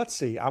right, so let's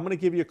see. I'm going to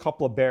give you a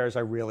couple of Bears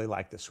I really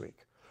like this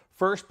week.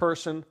 First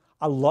person,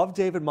 I love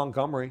David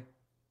Montgomery.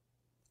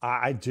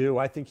 I do.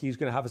 I think he's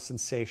going to have a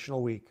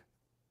sensational week.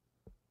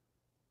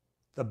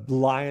 The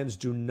Lions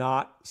do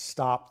not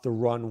stop the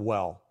run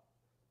well,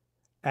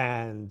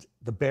 and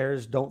the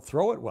Bears don't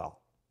throw it well.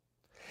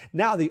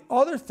 Now, the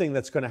other thing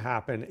that's going to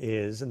happen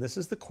is, and this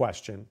is the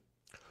question,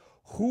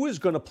 who is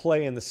going to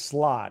play in the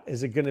slot?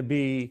 Is it going to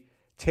be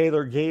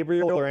Taylor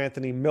Gabriel or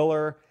Anthony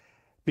Miller?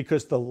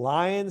 Because the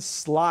Lions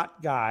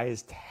slot guy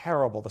is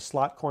terrible. The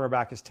slot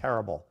cornerback is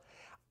terrible.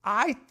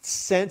 I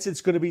sense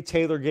it's going to be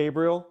Taylor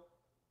Gabriel,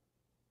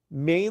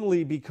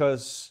 mainly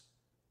because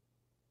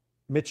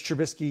Mitch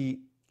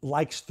Trubisky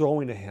likes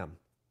throwing to him.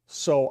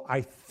 So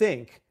I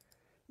think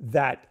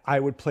that I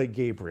would play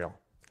Gabriel.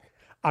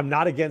 I'm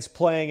not against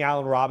playing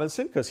Allen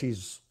Robinson because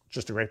he's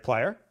just a great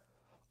player.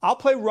 I'll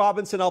play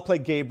Robinson. I'll play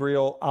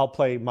Gabriel. I'll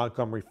play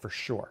Montgomery for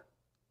sure.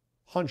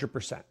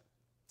 100%.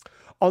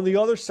 On the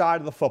other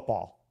side of the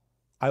football,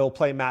 I will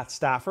play Matt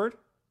Stafford.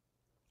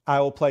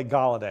 I will play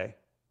Golladay.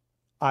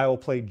 I will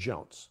play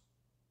Jones.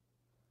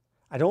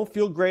 I don't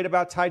feel great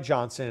about Ty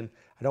Johnson.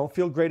 I don't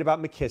feel great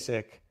about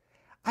McKissick.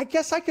 I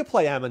guess I could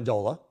play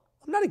Amendola.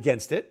 I'm not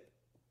against it.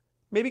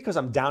 Maybe because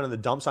I'm down in the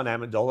dumps on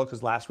Amendola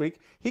because last week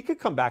he could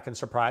come back and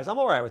surprise. I'm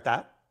all right with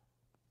that.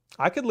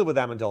 I could live with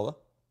Amendola.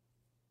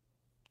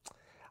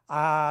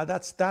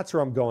 That's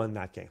where I'm going in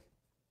that game.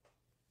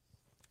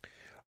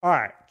 All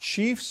right,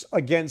 Chiefs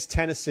against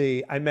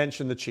Tennessee. I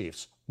mentioned the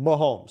Chiefs.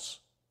 Mahomes.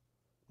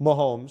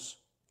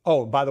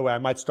 Oh, by the way, I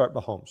might start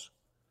Mahomes.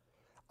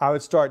 I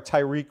would start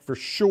Tyreek for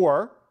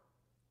sure.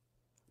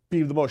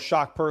 Be the most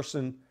shocked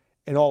person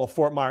in all of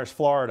Fort Myers,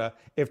 Florida,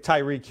 if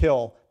Tyreek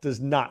Hill does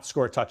not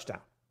score a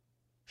touchdown.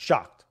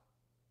 Shocked.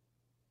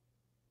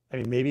 I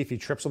mean, maybe if he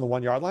trips on the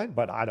 1 yard line,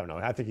 but I don't know.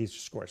 I think he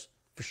scores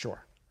for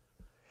sure.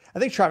 I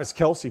think Travis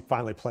Kelce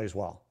finally plays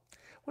well.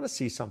 I want to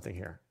see something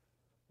here.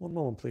 One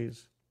moment,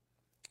 please.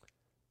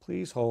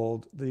 Please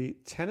hold. The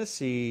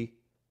Tennessee,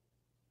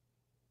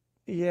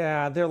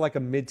 yeah, they're like a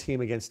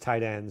mid-team against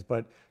tight ends,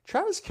 but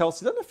Travis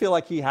Kelce doesn't feel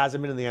like he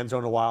hasn't been in the end zone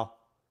in a while.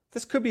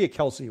 This could be a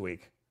Kelce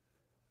week.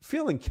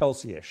 Feeling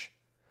Kelce-ish.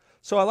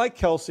 So I like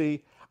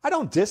Kelce. I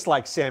don't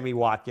dislike Sammy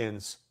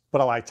Watkins,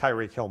 but I like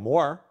Tyreek Hill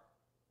more.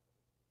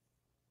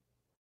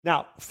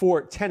 Now,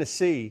 for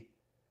Tennessee,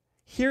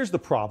 here's the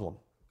problem.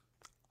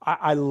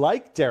 I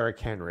like Derrick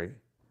Henry,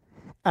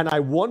 and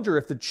I wonder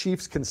if the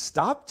Chiefs can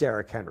stop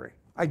Derrick Henry.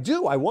 I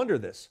do. I wonder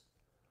this.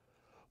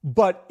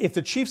 But if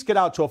the Chiefs get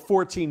out to a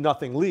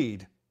 14-0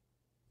 lead,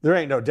 there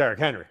ain't no Derrick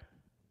Henry.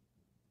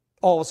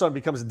 All of a sudden it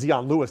becomes a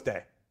Deion Lewis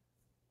day.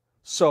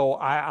 So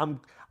I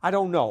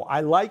don't know. I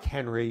like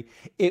Henry.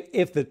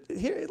 If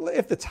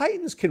the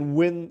Titans can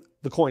win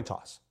the coin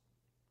toss,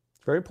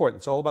 it's very important.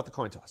 It's all about the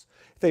coin toss.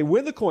 If they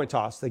win the coin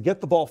toss, they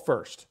get the ball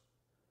first.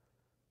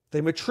 They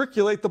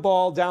matriculate the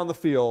ball down the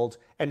field,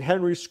 and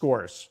Henry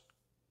scores.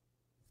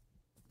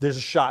 There's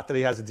a shot that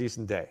he has a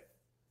decent day.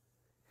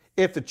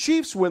 If the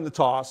Chiefs win the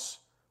toss,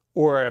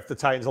 or if the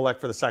Titans elect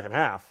for the second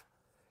half,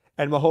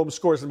 and Mahomes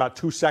scores in about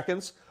 2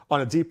 seconds on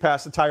a deep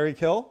pass to Tyreek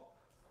Hill,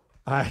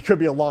 it could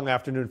be a long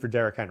afternoon for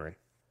Derrick Henry.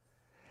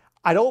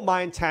 I don't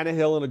mind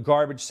Tannehill in a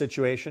garbage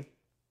situation.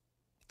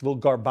 A little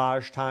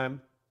garbage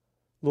time.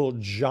 A little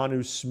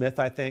Jonnu Smith,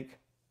 I think.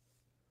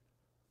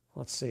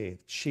 Let's see.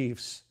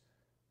 Chiefs.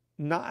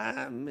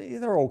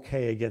 They're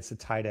okay against the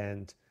tight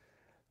end.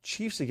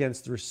 Chiefs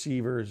against the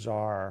receivers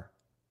are,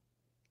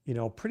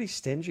 pretty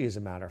stingy as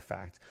a matter of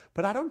fact.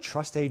 But I don't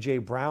trust A.J.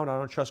 Brown. I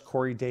don't trust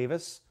Corey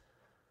Davis.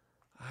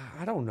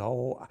 I don't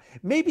know.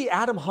 Maybe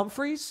Adam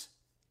Humphries?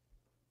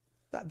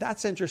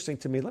 That's interesting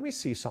to me. Let me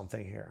see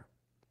something here.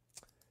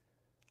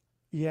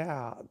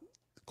 Yeah,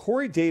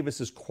 Corey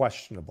Davis is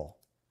questionable,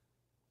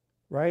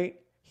 right?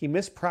 He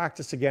missed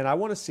practice again. I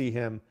want to see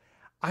him.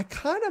 I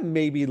kind of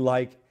maybe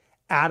like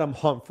Adam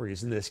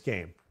Humphries in this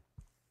game.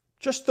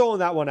 Just throwing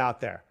that one out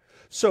there.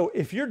 So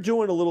if you're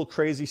doing a little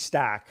crazy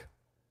stack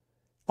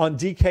on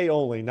DK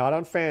only, not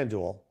on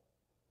FanDuel,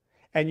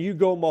 and you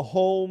go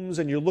Mahomes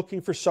and you're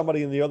looking for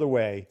somebody in the other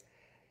way,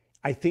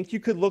 I think you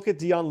could look at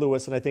Deion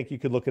Lewis and I think you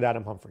could look at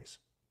Adam Humphries.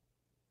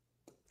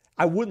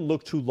 I wouldn't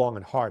look too long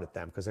and hard at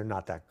them because they're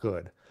not that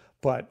good.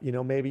 But,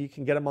 maybe you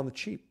can get them on the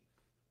cheap.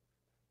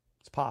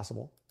 It's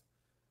possible.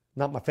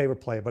 Not my favorite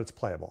play, but it's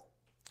playable.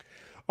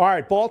 All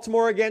right,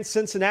 Baltimore against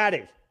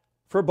Cincinnati.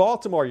 For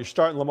Baltimore, you're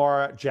starting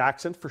Lamar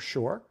Jackson for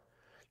sure.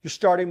 You're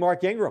starting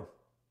Mark Ingram.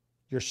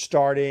 You're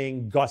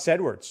starting Gus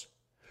Edwards.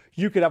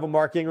 You could have a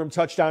Mark Ingram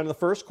touchdown in the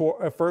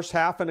first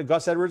half and a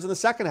Gus Edwards in the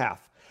second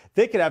half.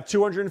 They could have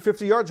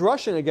 250 yards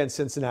rushing against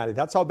Cincinnati.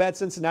 That's how bad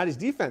Cincinnati's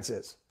defense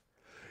is.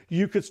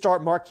 You could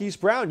start Marquise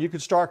Brown. You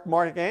could start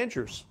Mark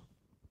Andrews.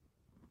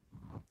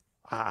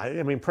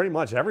 Pretty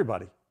much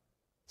everybody.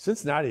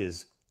 Cincinnati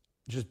is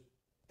just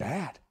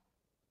bad.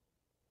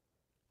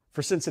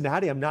 For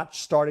Cincinnati, I'm not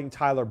starting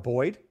Tyler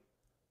Boyd.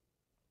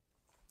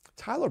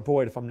 Tyler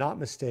Boyd, if I'm not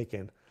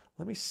mistaken,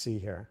 let me see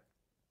here.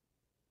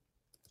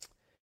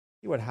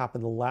 See what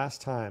happened the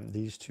last time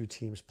these two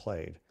teams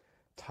played.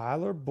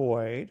 Tyler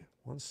Boyd,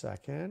 1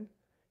 second.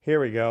 Here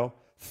we go.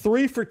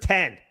 3 for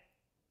 10.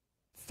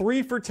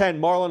 3 for 10.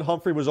 Marlon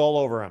Humphrey was all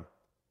over him.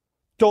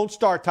 Don't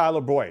start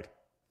Tyler Boyd.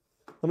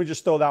 Let me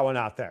just throw that one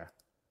out there.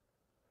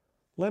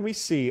 Let me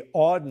see.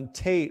 Auden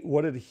Tate,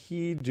 what did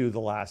he do the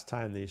last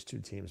time these two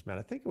teams met?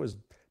 I think it was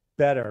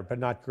better, but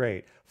not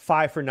great.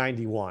 5 for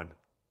 91.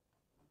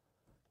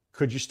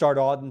 Could you start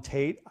Auden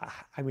Tate?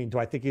 Do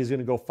I think he's going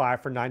to go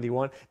 5 for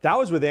 91? That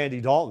was with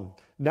Andy Dalton.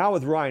 Now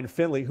with Ryan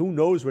Finley, who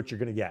knows what you're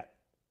going to get?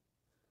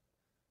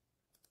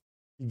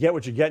 You get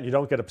what you get and you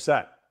don't get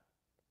upset.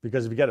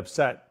 Because if you get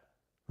upset,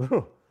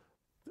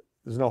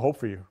 there's no hope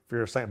for you if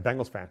you're a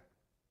Bengals fan.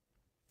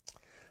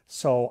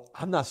 So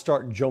I'm not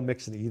starting Joe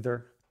Mixon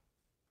either.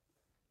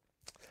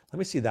 Let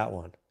me see that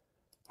one.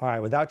 All right,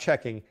 without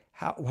checking,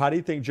 how do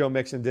you think Joe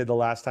Mixon did the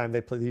last time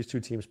these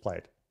two teams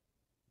played?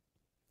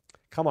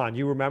 Come on,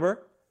 you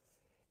remember?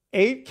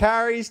 8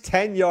 carries,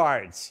 10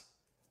 yards.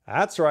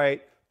 That's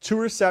right. 2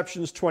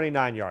 receptions,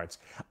 29 yards.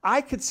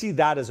 I could see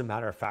that as a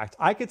matter of fact.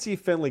 I could see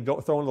Finley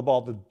throwing the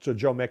ball to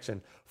Joe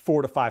Mixon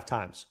 4 to 5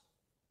 times.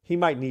 He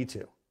might need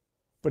to.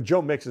 But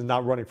Joe Mixon is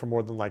not running for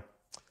more than like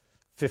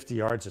 50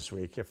 yards this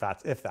week, if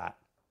that.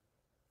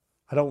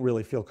 I don't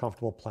really feel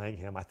comfortable playing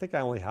him. I think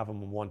I only have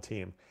him on one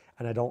team,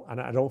 and I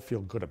don't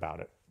feel good about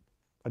it.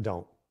 I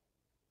don't.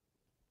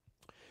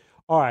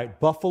 All right,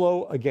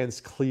 Buffalo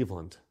against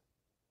Cleveland.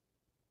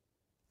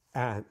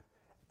 And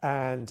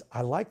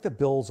I like the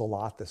Bills a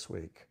lot this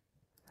week.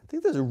 I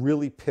think there's a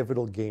really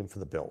pivotal game for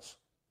the Bills.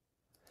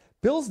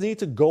 Bills need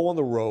to go on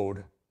the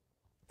road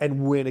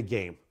and win a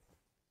game.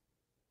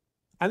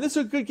 And this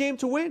is a good game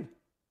to win.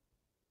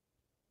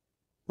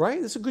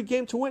 Right? This is a good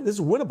game to win. This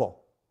is winnable.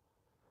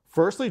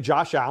 Firstly,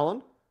 Josh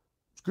Allen,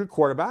 good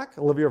quarterback.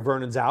 Olivia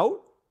Vernon's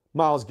out.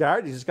 Myles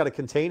Garrett, you just got to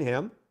contain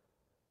him.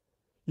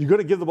 You're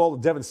going to give the ball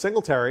to Devin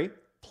Singletary.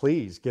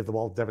 Please give the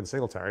ball to Devin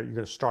Singletary. You're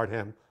going to start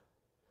him.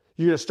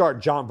 You're going to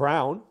start John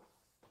Brown.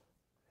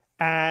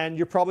 And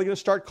you're probably going to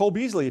start Cole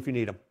Beasley if you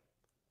need him.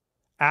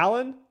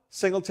 Allen,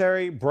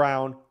 Singletary,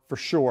 Brown for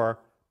sure.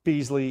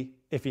 Beasley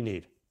if you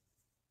need.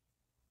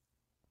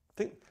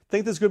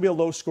 Think this is going to be a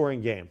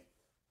low-scoring game.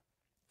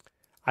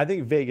 I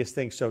think Vegas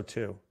thinks so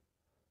too.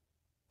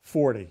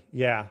 40.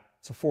 Yeah,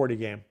 it's a 40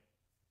 game.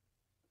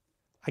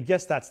 I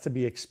guess that's to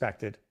be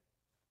expected.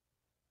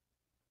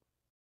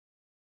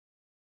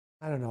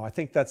 I don't know. I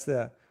think that's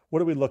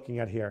what are we looking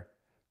at here?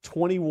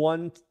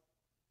 21.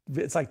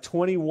 It's like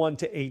 21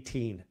 to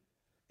 18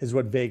 is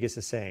what Vegas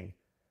is saying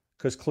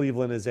because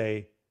Cleveland is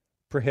a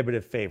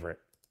prohibitive favorite.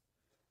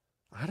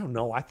 I don't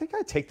know. I think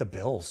I'd take the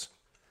Bills.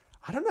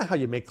 I don't know how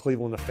you make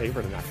Cleveland a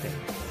favorite in that game.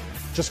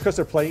 Just because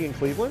they're playing in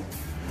Cleveland?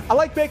 I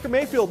like Baker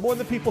Mayfield more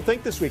than people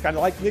think this week. I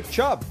like Nick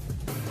Chubb.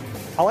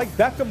 I like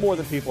Beckham more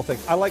than people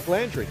think. I like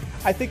Landry.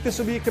 I think this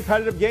will be a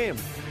competitive game.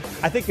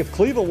 I think if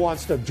Cleveland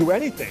wants to do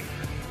anything,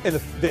 and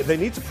they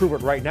need to prove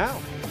it right now.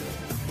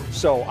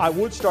 So I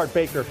would start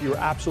Baker if you were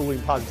absolutely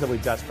and positively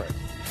desperate.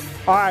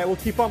 All right, we'll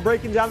keep on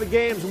breaking down the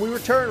games, and we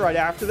return right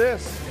after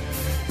this.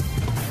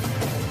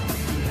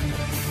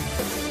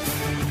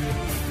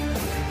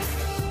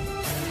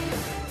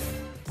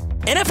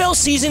 NFL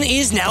season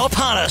is now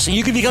upon us, and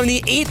you can become the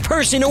 8th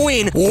person to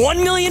win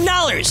 $1 million in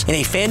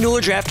a FanDuel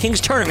or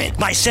DraftKings tournament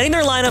by setting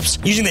their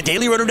lineups using the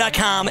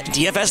DailyRoto.com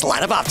DFS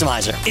lineup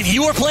optimizer. If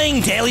you are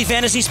playing daily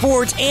fantasy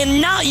sports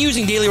and not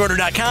using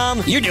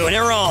DailyRoto.com, you're doing it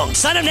wrong.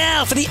 Sign up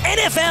now for the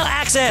NFL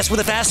access with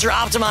a faster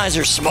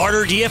optimizer,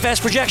 smarter DFS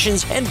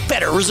projections, and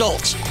better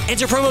results.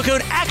 Enter promo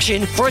code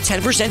ACTION for a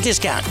 10%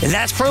 discount.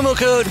 That's promo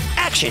code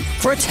ACTION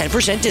for a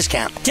 10%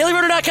 discount.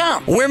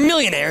 DailyRoto.com, where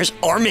millionaires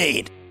are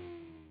made.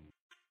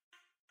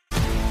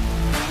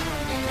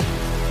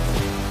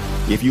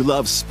 If you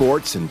love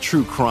sports and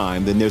true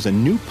crime, then there's a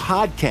new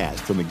podcast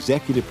from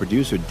executive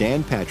producer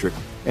Dan Patrick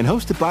and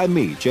hosted by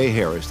me, Jay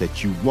Harris,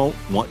 that you won't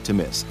want to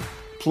miss.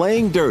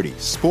 Playing Dirty: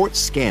 Sports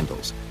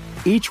Scandals.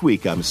 Each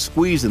week, I'm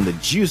squeezing the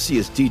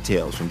juiciest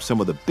details from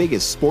some of the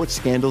biggest sports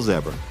scandals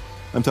ever.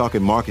 I'm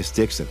talking Marcus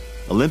Dixon,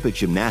 Olympic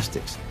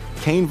gymnastics,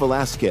 Cain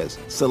Velasquez,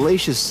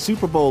 salacious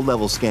Super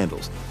Bowl-level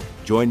scandals.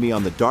 Join me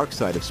on the dark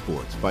side of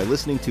sports by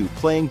listening to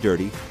Playing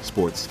Dirty: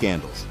 Sports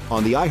Scandals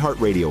on the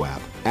iHeartRadio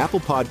app,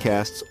 Apple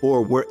Podcasts,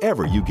 or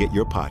wherever you get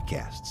your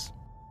podcasts.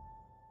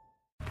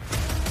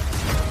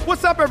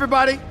 What's up,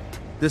 everybody?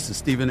 This is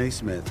Stephen A.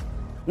 Smith.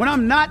 When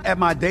I'm not at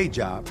my day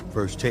job,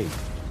 First Take,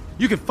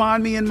 you can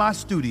find me in my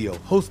studio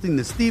hosting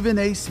the Stephen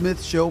A.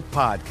 Smith Show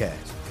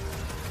podcast.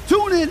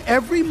 Tune in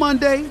every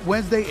Monday,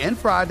 Wednesday, and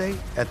Friday,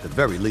 at the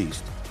very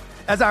least,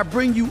 as I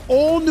bring you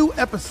all new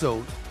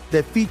episodes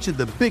that feature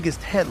the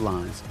biggest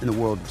headlines in the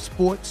world of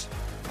sports,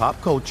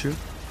 pop culture,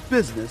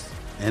 business,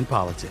 and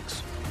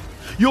politics.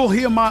 You'll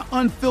hear my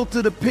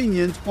unfiltered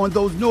opinions on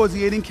those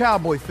nauseating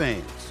Cowboy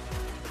fans,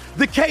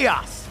 the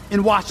chaos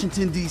in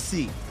Washington,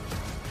 D.C.,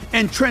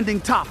 and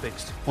trending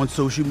topics on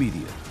social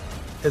media,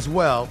 as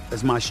well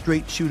as my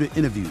straight shooter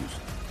interviews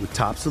with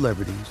top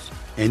celebrities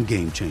and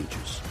game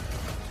changers.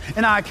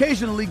 And I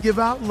occasionally give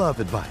out love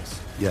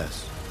advice.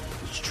 Yes,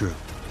 it's true.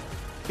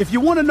 If you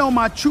want to know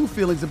my true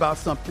feelings about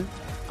something,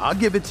 I'll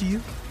give it to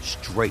you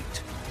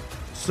straight.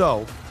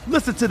 So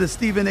listen to the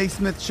Stephen A.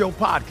 Smith Show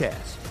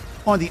podcast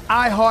on the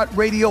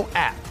iHeartRadio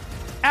app,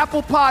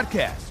 Apple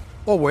Podcasts,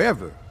 or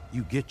wherever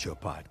you get your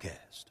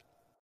podcast.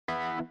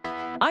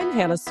 I'm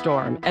Hannah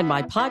Storm, and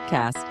my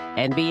podcast,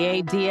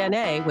 NBA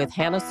DNA with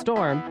Hannah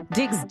Storm,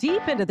 digs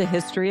deep into the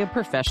history of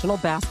professional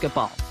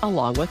basketball,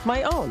 along with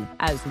my own,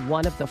 as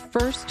one of the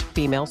first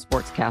female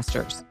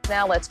sportscasters.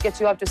 Now let's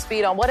get you up to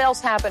speed on what else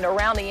happened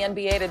around the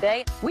NBA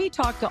today. We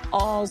talked to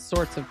all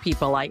sorts of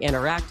people I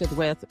interacted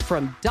with,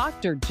 from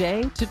Dr.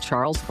 J to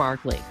Charles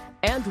Barkley,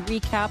 and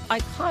recap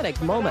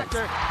iconic moments.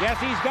 Yes,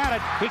 he's got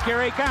it.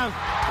 Here he comes.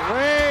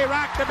 Ray,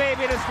 rock the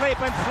baby to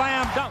sleep and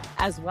slam dunk.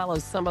 As well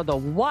as some of the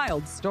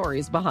wild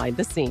stories behind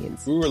the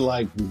scenes. We were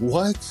like,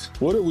 what?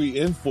 What are we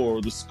in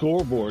for? The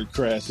scoreboard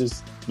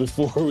crashes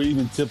before we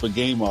even tip a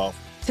game off.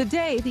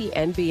 Today, the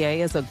NBA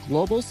is a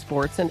global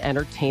sports and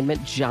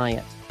entertainment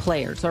giant.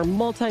 Players are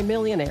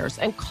multimillionaires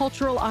and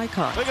cultural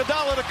icons.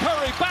 Iguodala to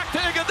Curry, back to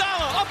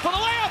Iguodala, up for the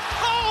layup.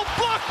 Oh,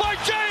 blocked by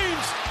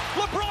James.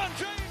 LeBron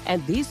James.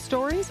 And these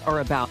stories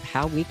are about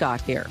how we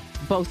got here,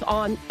 both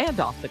on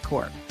and off the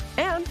court.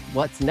 And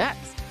what's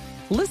next?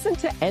 Listen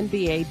to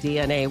NBA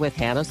DNA with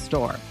Hannah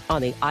Storm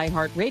on the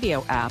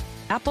iHeartRadio app,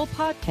 Apple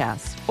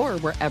Podcasts, or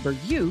wherever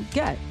you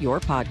get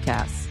your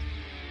podcasts.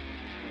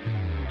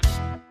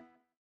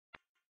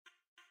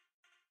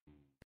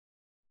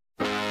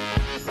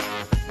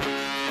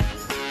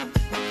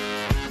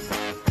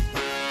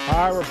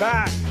 All right, we're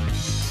back.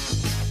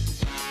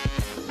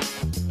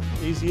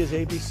 Easy as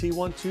ABC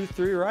 1, 2,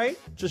 3, right?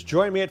 Just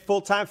join me at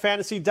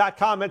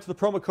fulltimefantasy.com. Enter the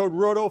promo code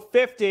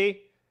ROTO50.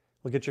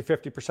 We'll get you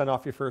 50%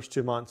 off your first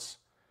 2 months,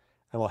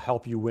 and we'll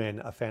help you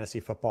win a fantasy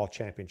football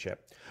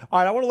championship. All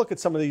right, I want to look at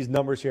some of these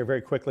numbers here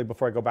very quickly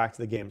before I go back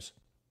to the games.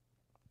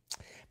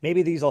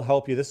 Maybe these will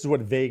help you. This is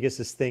what Vegas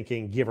is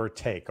thinking, give or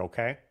take,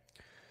 okay?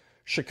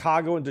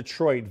 Chicago and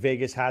Detroit,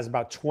 Vegas has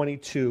about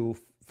 22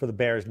 for the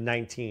Bears,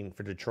 19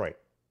 for Detroit.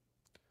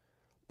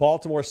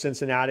 Baltimore,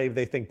 Cincinnati,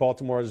 they think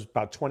Baltimore is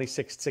about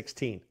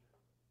 26-16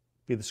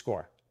 be the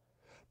score.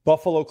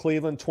 Buffalo,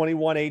 Cleveland,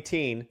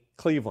 21-18,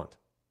 Cleveland,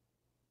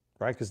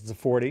 right? Because it's a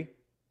 40,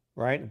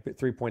 right? A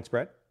 3-point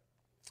spread.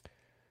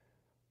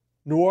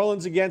 New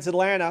Orleans against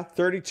Atlanta,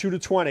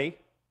 32-20.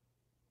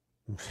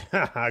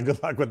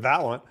 Good luck with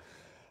that one.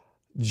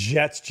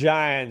 Jets,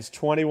 Giants,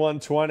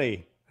 21-20,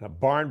 and a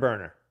barn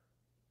burner.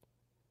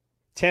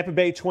 Tampa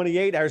Bay,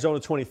 28, Arizona,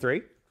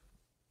 23.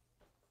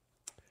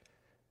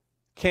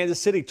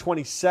 Kansas City,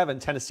 27,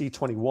 Tennessee,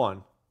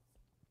 21.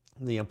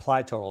 And the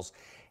implied totals.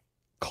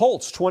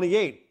 Colts,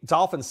 28,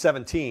 Dolphins,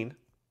 17.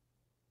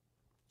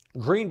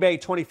 Green Bay,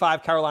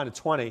 25, Carolina,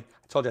 20. I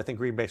told you I think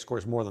Green Bay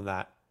scores more than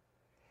that.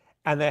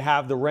 And they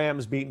have the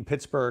Rams beating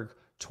Pittsburgh,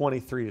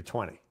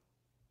 23-20.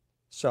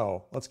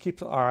 So let's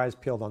keep our eyes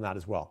peeled on that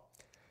as well.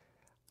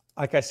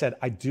 Like I said,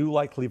 I do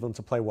like Cleveland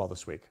to play well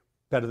this week.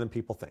 Better than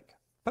people think.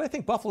 But I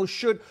think Buffalo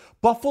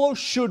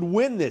should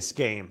win this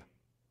game.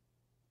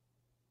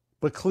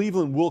 But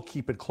Cleveland will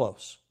keep it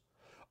close.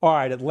 All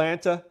right,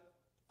 Atlanta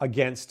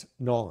against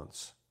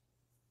Nolans.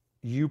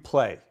 You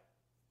play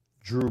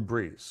Drew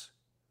Brees.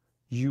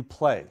 You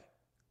play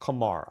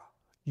Kamara.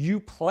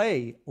 You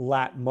play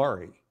Lat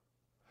Murray.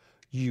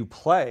 You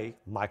play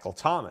Michael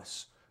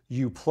Thomas.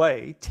 You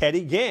play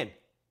Teddy Ginn.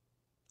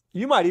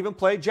 You might even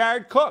play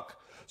Jared Cook.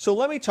 So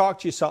let me talk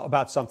to you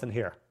about something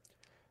here.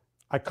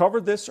 I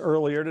covered this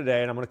earlier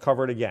today, and I'm going to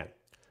cover it again.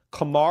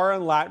 Kamara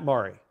and Lat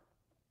Murray.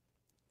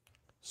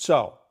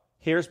 So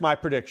here's my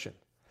prediction.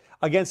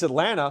 Against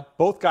Atlanta,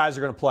 both guys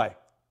are going to play.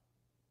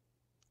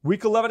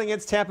 Week 11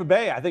 against Tampa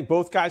Bay, I think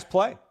both guys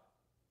play.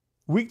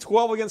 Week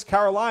 12 against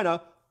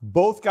Carolina,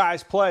 both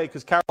guys play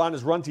because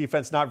Carolina's run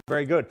defense not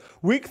very good.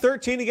 Week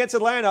 13 against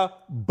Atlanta,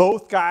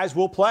 both guys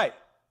will play.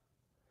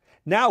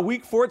 Now,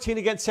 week 14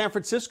 against San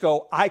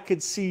Francisco, I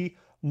could see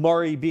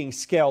Murray being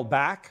scaled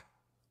back.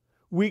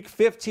 Week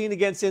 15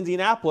 against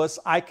Indianapolis,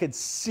 I could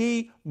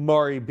see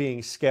Murray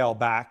being scaled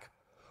back.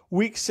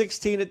 Week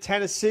 16 at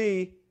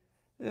Tennessee,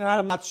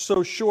 I'm not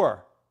so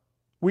sure.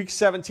 Week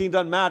 17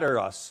 doesn't matter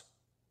to us.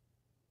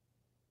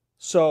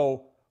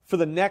 So for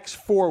the next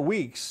 4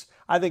 weeks,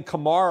 I think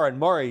Kamara and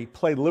Murray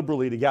play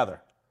liberally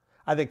together.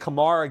 I think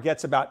Kamara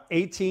gets about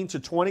 18 to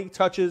 20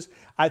 touches.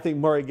 I think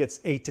Murray gets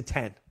 8 to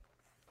 10.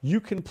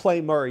 You can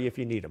play Murray if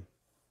you need him.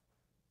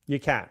 You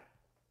can.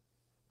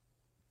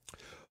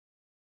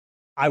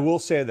 I will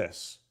say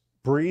this.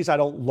 Breeze, I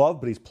don't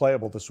love, but he's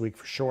playable this week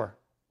for sure.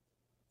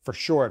 For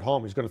sure at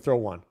home, he's going to throw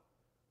one.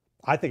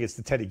 I think it's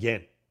the Teddy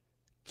Ginn.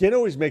 Ginn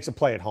always makes a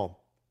play at home.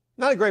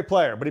 Not a great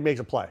player, but he makes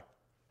a play.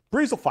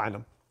 Breeze will find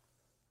him.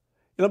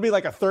 It'll be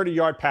like a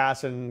 30-yard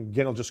pass, and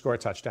Ginn will just score a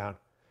touchdown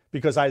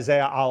because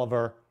Isaiah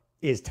Oliver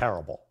is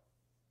terrible.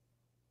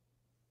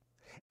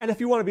 And if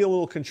you want to be a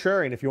little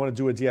contrarian, if you want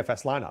to do a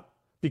DFS lineup,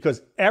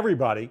 because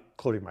everybody,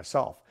 including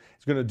myself,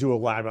 is going to do a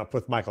lineup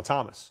with Michael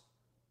Thomas.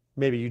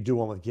 Maybe you do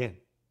one with Ginn.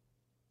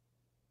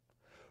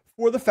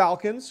 For the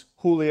Falcons,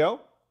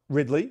 Julio,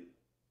 Ridley.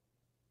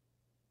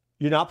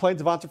 You're not playing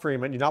Devonta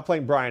Freeman. You're not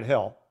playing Brian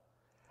Hill.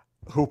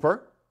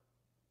 Hooper.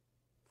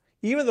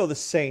 Even though the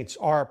Saints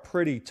are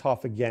pretty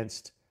tough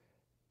against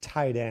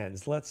tight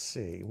ends. Let's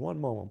see.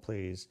 One moment,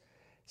 please.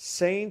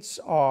 Saints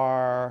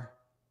are...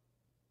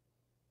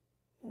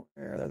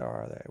 Where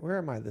are they? Where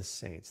am I? The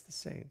Saints. The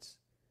Saints.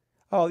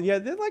 Oh, yeah,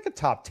 they're like a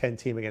top 10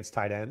 team against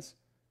tight ends.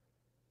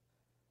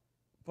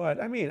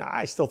 But, I mean,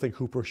 I still think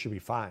Hooper should be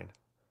fine.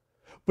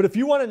 But if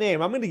you want a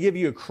name, I'm going to give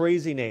you a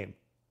crazy name.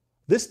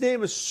 This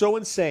name is so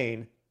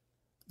insane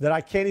that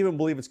I can't even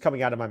believe it's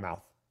coming out of my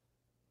mouth.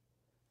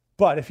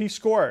 But if he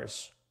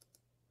scores,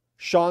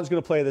 Sean's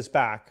going to play this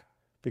back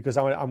because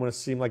I'm going to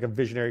seem like a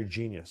visionary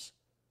genius.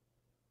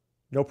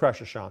 No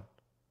pressure, Sean.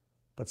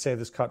 But say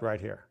this cut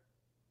right here.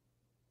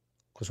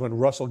 Because when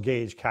Russell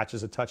Gage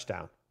catches a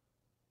touchdown,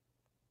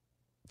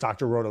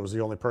 Dr. Roto was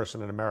the only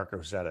person in America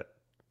who said it.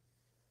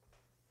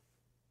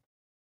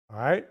 All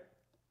right?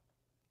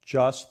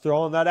 Just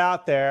throwing that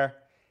out there.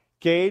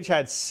 Gage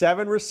had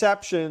 7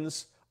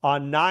 receptions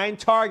on 9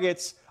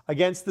 targets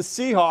against the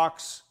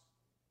Seahawks.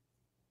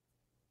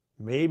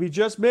 Maybe,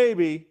 just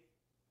maybe,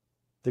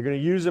 they're going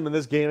to use him in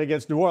this game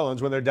against New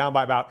Orleans when they're down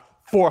by about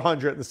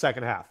 400 in the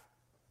second half.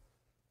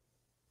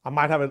 I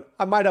might have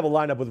a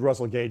lineup with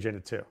Russell Gage in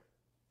it too.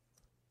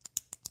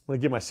 I'm going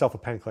to give myself a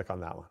pen click on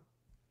that one.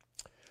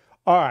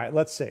 All right,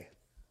 let's see.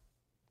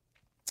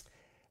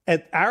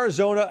 At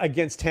Arizona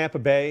against Tampa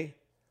Bay,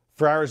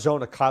 for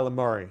Arizona, Kyler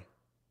Murray,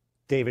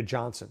 David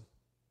Johnson,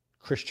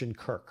 Christian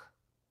Kirk.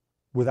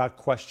 Without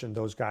question,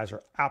 those guys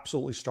are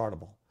absolutely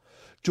startable.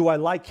 Do I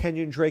like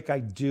Kenyon Drake? I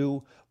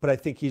do, but I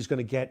think he's going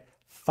to get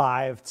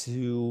 5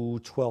 to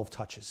 12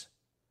 touches.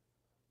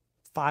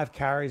 5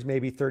 carries,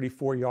 maybe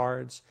 34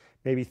 yards,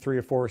 maybe 3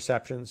 or 4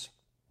 receptions.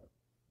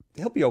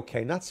 He'll be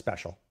okay, not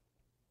special.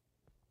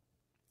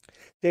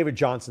 David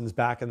Johnson's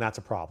back, and that's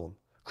a problem.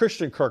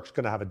 Christian Kirk's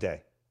going to have a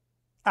day.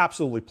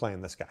 Absolutely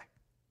playing this guy.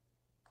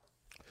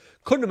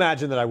 Couldn't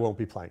imagine that I won't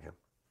be playing him.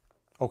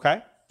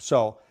 Okay?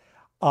 So,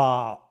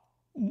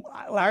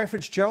 Larry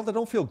Fitzgerald, I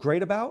don't feel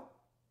great about.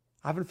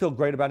 I haven't felt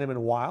great about him in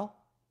a while.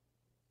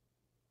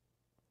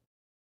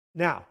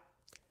 Now,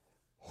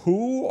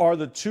 who are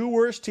the 2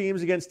 worst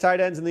teams against tight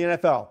ends in the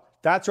NFL?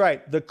 That's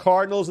right, the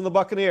Cardinals and the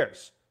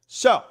Buccaneers.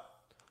 So,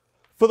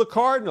 for the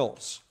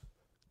Cardinals,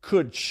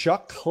 could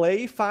Chuck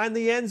Clay find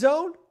the end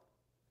zone?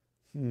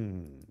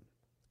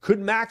 Could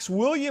Max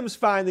Williams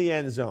find the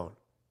end zone?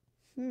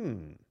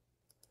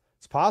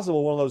 It's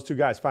possible one of those 2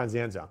 guys finds the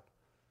end zone.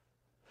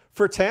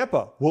 For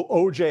Tampa, will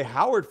O.J.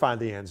 Howard find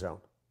the end zone?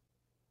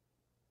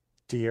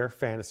 Dear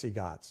fantasy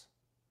gods,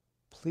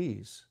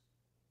 please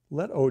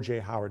let O.J.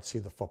 Howard see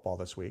the football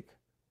this week.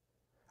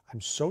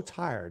 I'm so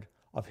tired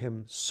of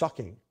him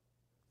sucking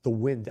the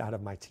wind out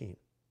of my team.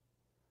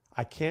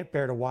 I can't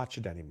bear to watch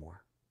it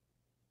anymore.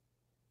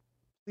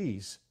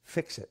 Please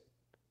fix it.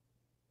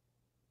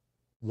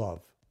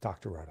 Love,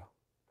 Dr. Roto.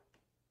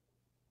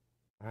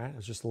 All right, it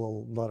was just a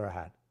little letter I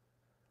had.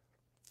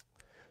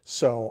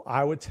 So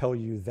I would tell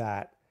you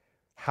that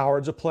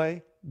Howard's a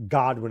play,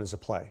 Godwin is a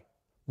play,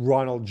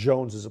 Ronald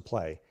Jones is a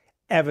play,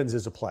 Evans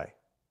is a play,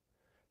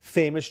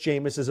 Famous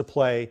Jameis is a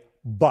play,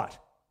 but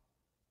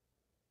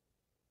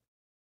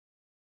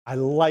I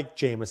like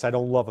Jameis. I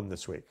don't love him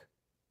this week.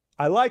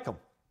 I like him,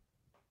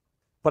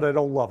 but I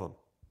don't love him.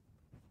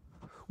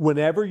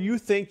 Whenever you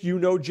think you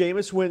know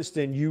Jameis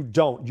Winston, you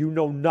don't. You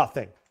know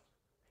nothing.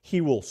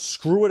 He will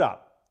screw it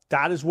up.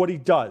 That is what he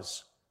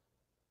does.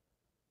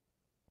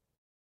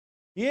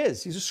 He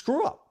is. He's a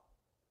screw up.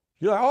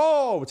 You're like,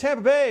 oh,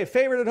 Tampa Bay,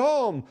 favorite at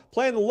home,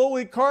 playing the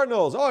lowly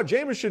Cardinals. Oh,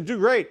 Jameis should do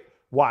great.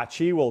 Watch,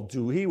 he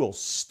will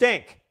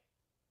stink.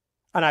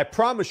 And I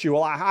promise you,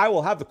 I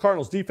will have the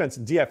Cardinals defense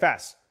in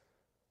DFS.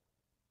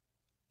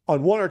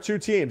 On 1 or 2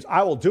 teams,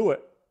 I will do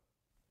it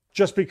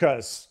just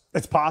because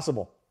it's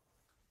possible.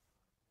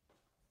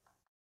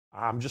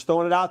 I'm just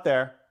throwing it out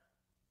there.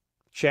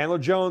 Chandler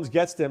Jones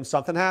gets them,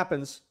 something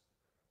happens.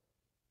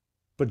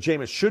 But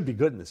Jameis should be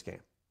good in this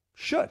game.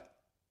 Should.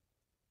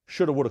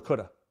 Shoulda, woulda,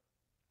 coulda.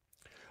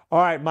 All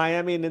right,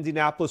 Miami and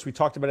Indianapolis. We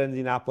talked about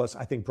Indianapolis.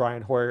 I think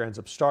Brian Hoyer ends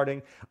up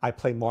starting. I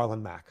play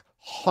Marlon Mack.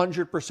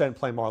 100%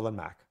 play Marlon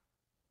Mack.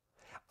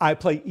 I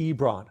play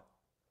Ebron.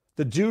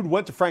 The dude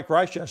went to Frank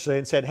Reich yesterday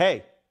and said,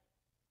 hey,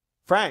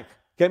 Frank,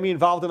 get me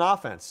involved in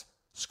offense.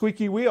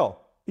 Squeaky wheel.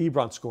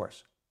 Ebron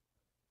scores.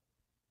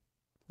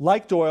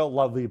 Like Doyle,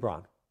 love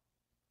Ebron.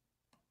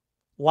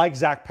 Like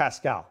Zach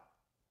Pascal.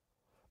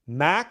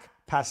 Mack,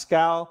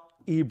 Pascal,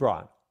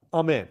 Ebron.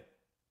 I'm in.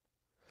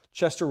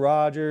 Chester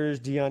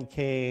Rogers, Deion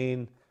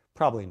Kane,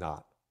 probably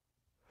not.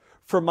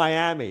 For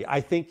Miami,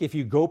 I think if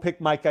you go pick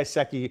Mike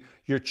Gesicki,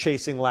 you're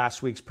chasing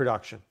last week's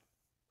production.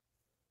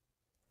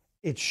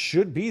 It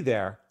should be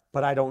there,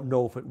 but I don't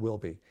know if it will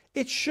be.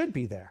 It should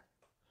be there.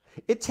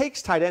 It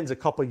takes tight ends a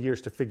couple of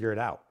years to figure it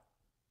out.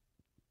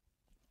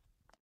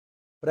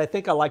 But I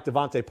think I like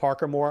Devontae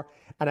Parker more,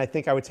 and I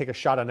think I would take a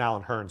shot on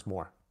Allen Hurns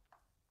more.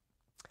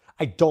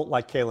 I don't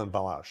like Kalen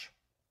Ballage.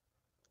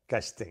 Guy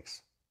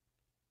stinks.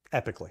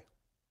 Epically.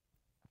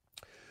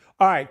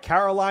 All right,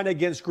 Carolina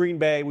against Green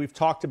Bay. We've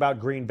talked about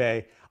Green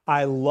Bay.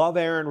 I love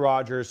Aaron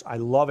Rodgers. I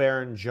love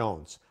Aaron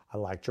Jones. I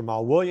like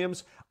Jamal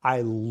Williams.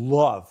 I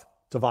love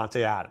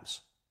Devontae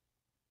Adams.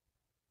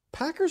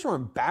 Packers were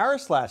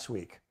embarrassed last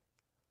week.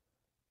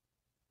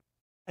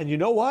 And you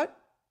know what?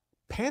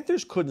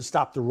 Panthers couldn't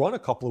stop the run a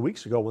couple of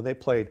weeks ago when they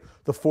played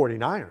the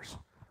 49ers.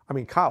 I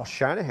mean, Kyle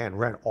Shanahan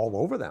ran all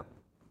over them.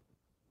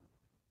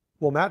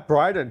 Well, Matt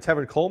Breida and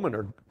Tevin Coleman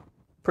are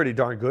pretty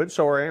darn good.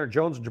 So are Aaron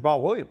Jones and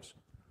Jamal Williams.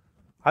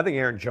 I think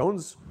Aaron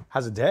Jones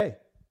has a day.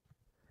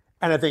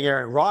 And I think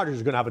Aaron Rodgers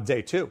is going to have a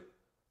day too.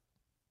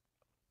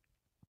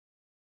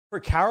 For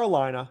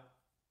Carolina,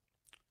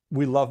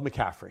 we love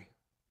McCaffrey.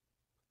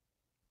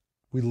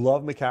 We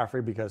love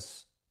McCaffrey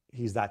because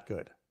he's that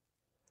good.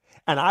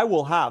 And I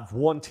will have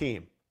one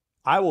team.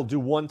 I will do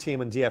one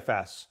team in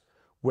DFS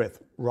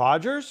with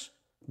Rodgers,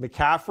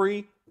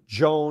 McCaffrey,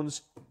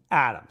 Jones,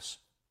 Adams.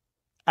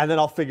 And then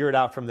I'll figure it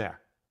out from there.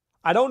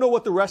 I don't know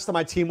what the rest of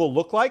my team will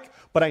look like,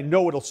 but I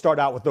know it'll start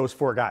out with those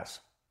 4 guys.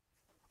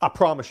 I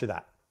promise you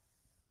that.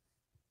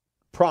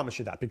 Promise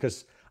you that,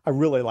 because I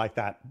really like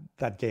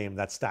that game,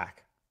 that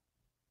stack.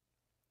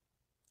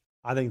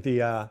 I think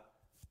the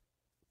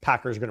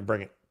Packers are going to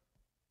bring it.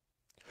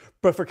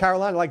 But for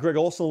Carolina, I like Greg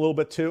Olsen a little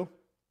bit too.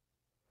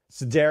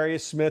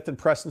 Za'Darius Smith and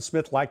Preston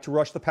Smith like to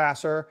rush the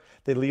passer.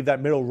 They leave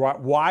that middle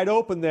wide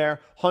open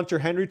there. Hunter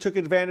Henry took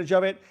advantage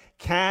of it.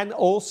 Can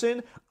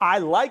Olsen? I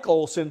like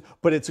Olsen,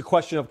 but it's a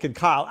question of can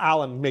Kyle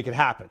Allen make it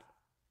happen?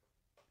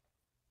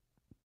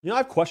 I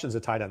have questions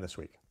at tight end this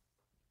week.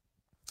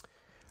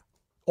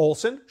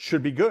 Olsen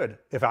should be good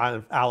if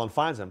Allen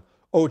finds him.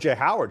 O.J.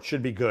 Howard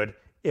should be good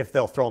if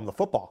they'll throw him the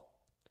football.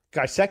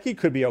 Gesicki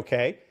could be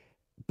okay,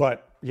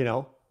 but,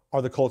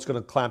 are the Colts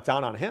going to clamp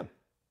down on him?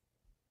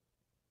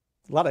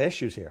 A lot of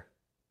issues here.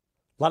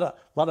 A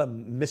lot of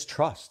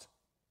mistrust.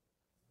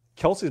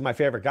 Kelsey's my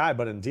favorite guy,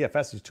 but in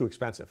DFS, he's too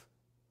expensive.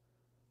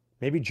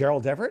 Maybe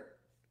Gerald Everett?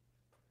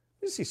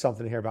 Let me see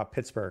something here about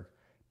Pittsburgh.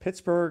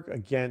 Pittsburgh's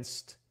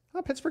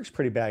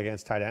pretty bad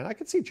against tight end. I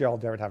could see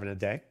Gerald Everett having a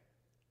day.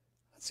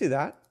 Let's see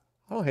that.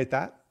 I don't hate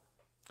that.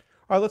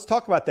 All right, let's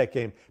talk about that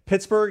game.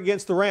 Pittsburgh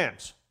against the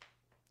Rams.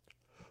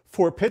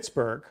 For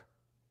Pittsburgh,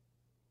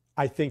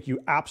 I think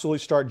you absolutely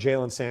start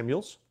Jalen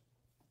Samuels.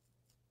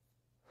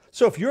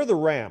 So if you're the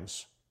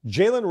Rams,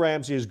 Jalen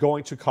Ramsey is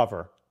going to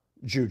cover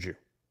Juju.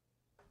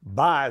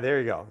 Bye. There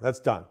you go. That's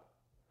done.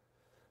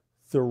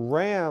 The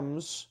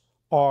Rams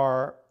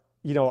are,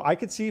 I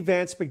could see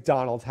Vance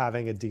McDonald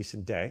having a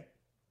decent day.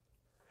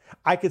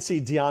 I could see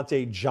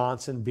Deontay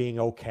Johnson being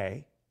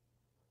okay.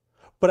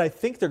 But I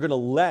think they're going to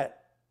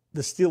let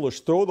the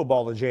Steelers throw the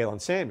ball to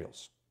Jalen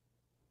Samuels.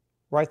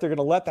 Right? They're going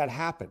to let that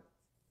happen.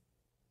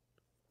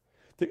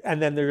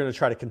 And then they're going to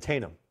try to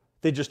contain him.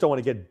 They just don't want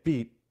to get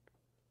beat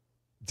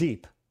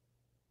deep.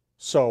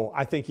 So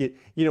I think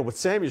with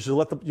Samuels, you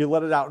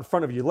let it out in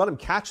front of you, you let him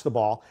catch the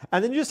ball,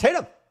 and then you just hit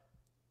him.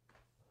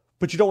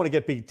 But you don't want to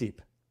get beat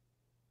deep.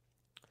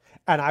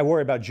 And I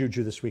worry about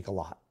Juju this week a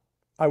lot.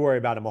 I worry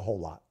about him a whole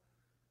lot.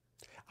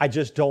 I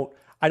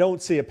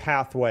don't see a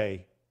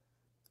pathway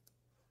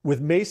with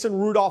Mason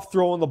Rudolph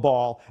throwing the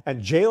ball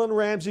and Jalen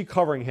Ramsey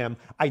covering him.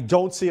 I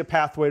don't see a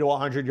pathway to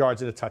 100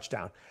 yards and a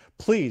touchdown.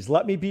 Please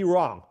let me be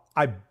wrong.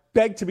 I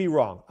beg to be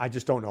wrong. I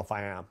just don't know if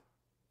I am.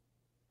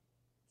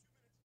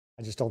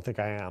 I just don't think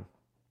I am.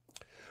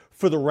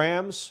 For the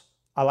Rams,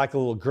 I like a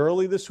little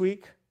Gurley this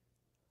week.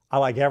 I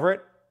like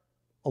Everett.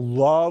 I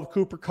love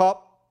Cooper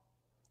Kupp.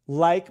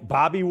 Like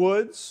Bobby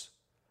Woods,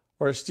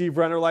 or as Steve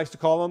Renner likes to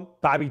call him,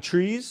 Bobby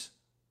Trees.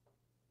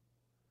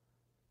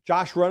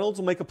 Josh Reynolds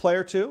will make a play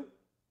or two.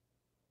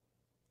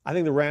 I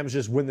think the Rams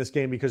just win this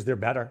game because they're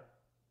better.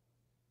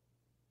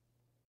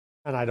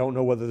 And I don't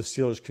know whether the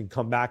Steelers can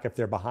come back if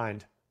they're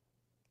behind.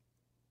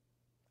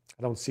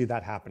 I don't see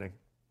that happening.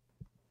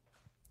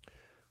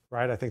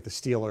 Right? I think the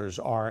Steelers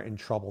are in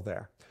trouble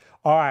there.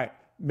 All right.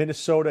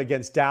 Minnesota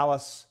against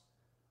Dallas.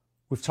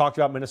 We've talked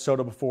about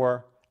Minnesota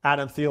before.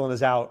 Adam Thielen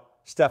is out.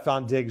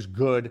 Stephon Diggs,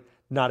 good.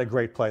 Not a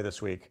great play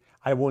this week.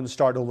 I wouldn't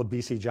start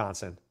Olabisi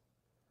Johnson.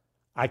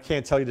 I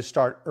can't tell you to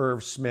start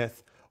Irv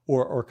Smith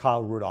or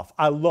Kyle Rudolph.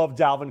 I love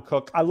Dalvin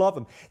Cook. I love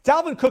him.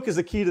 Dalvin Cook is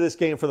the key to this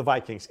game for the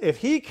Vikings. If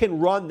he can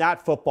run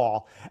that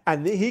football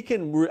and he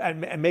can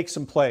and make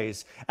some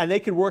plays and they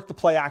can work the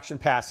play action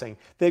passing,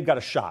 they've got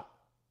a shot.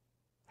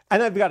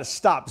 And they've got to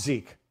stop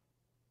Zeke.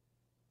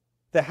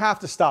 They have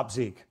to stop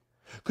Zeke.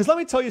 Because let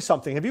me tell you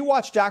something. Have you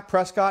watched Dak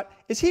Prescott?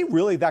 Is he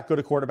really that good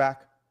a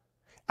quarterback?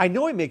 I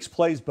know he makes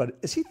plays, but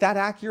is he that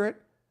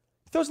accurate?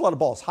 He throws a lot of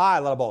balls high,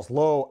 a lot of balls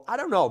low. I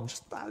don't know.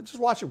 Just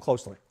watch him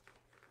closely.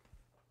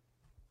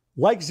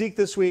 Like Zeke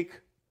this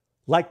week,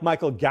 like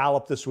Michael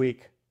Gallup this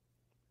week,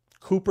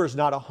 Cooper's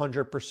not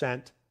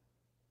 100%.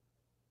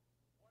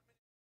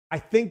 I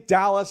think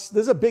Dallas,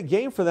 this is a big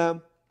game for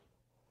them.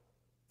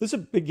 This is a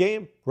big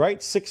game, right?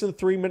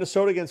 6-3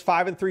 Minnesota against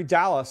 5-3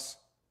 Dallas.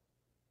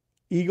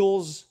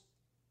 Eagles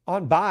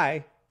on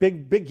bye.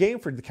 Big game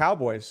for the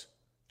Cowboys.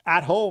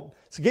 At home.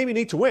 It's a game you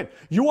need to win.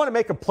 You want to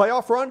make a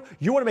playoff run?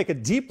 You want to make a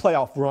deep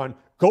playoff run?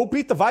 Go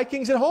beat the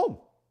Vikings at home.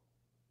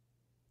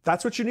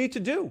 That's what you need to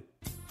do.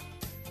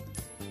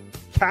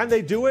 Can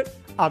they do it?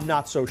 I'm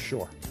not so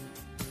sure.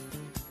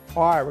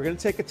 All right, we're going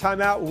to take a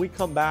timeout. When we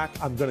come back,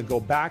 I'm going to go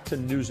back to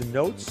news and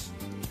notes,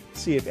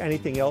 see if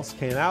anything else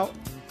came out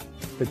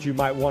that you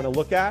might want to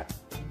look at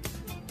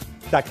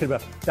that could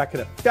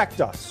affect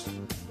us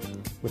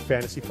with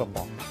fantasy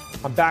football.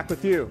 I'm back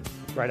with you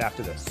right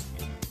after this.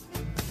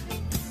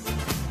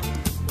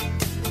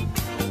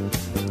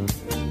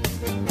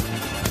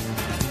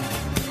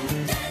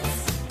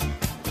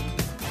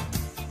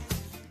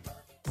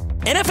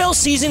 NFL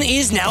season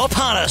is now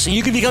upon us, and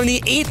you can become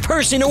the 8th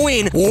person to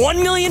win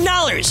 $1 million in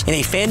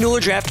a FanDuel or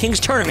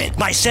DraftKings tournament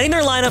by setting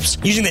their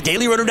lineups using the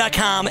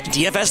DailyRoto.com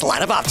DFS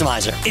lineup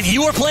optimizer. If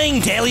you are playing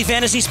daily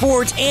fantasy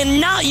sports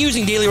and not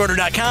using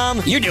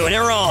DailyRoto.com, you're doing it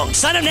wrong.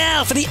 Sign up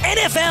now for the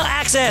NFL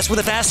access with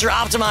a faster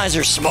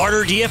optimizer,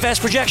 smarter DFS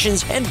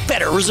projections, and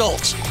better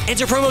results.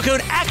 Enter promo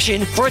code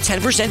ACTION for a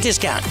 10%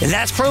 discount.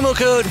 That's promo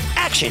code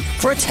ACTION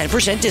for a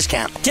 10%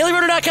 discount.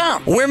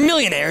 DailyRoto.com, where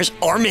millionaires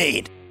are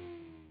made.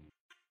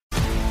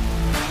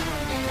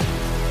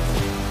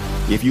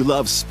 If you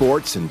love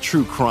sports and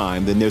true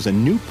crime, then there's a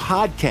new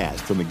podcast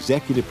from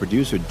executive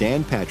producer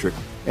Dan Patrick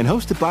and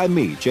hosted by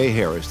me, Jay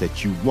Harris,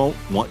 that you won't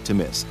want to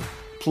miss.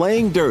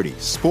 Playing Dirty: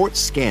 Sports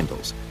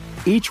Scandals.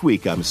 Each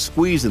week, I'm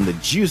squeezing the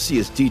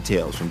juiciest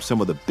details from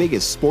some of the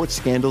biggest sports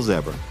scandals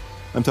ever.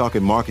 I'm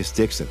talking Marcus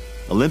Dixon,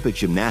 Olympic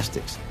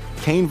gymnastics,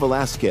 Cain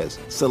Velasquez,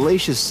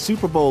 salacious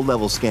Super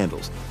Bowl-level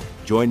scandals.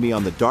 Join me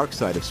on the dark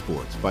side of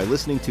sports by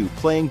listening to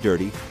Playing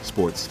Dirty: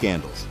 Sports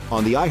Scandals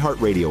on the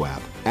iHeartRadio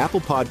app,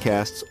 Apple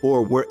Podcasts,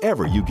 or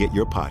wherever you get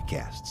your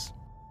podcasts.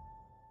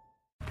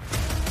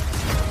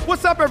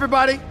 What's up,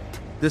 everybody?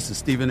 This is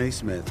Stephen A.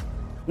 Smith.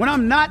 When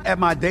I'm not at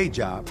my day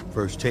job,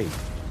 First Take,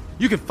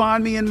 you can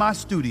find me in my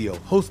studio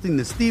hosting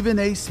the Stephen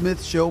A.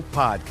 Smith Show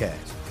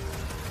podcast.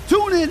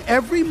 Tune in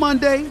every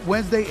Monday,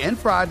 Wednesday, and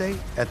Friday,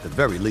 at the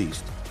very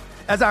least,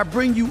 as I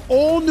bring you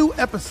all new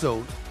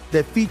episodes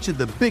that feature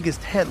the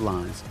biggest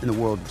headlines in the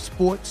world of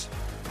sports,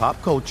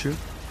 pop culture,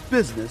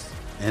 business,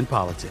 and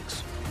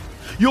politics.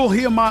 You'll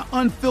hear my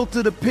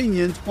unfiltered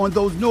opinions on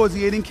those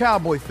nauseating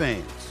Cowboy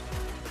fans,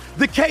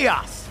 the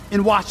chaos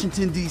in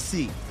Washington,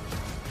 D.C.,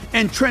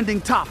 and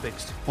trending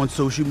topics on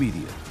social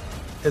media,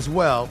 as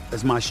well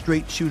as my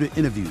straight-shooter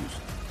interviews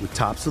with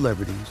top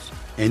celebrities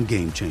and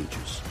game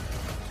changers.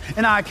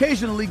 And I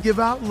occasionally give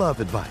out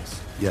love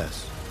advice.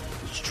 Yes,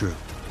 it's true.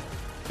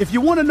 If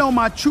you want to know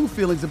my true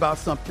feelings about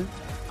something,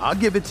 I'll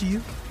give it to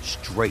you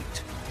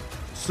straight.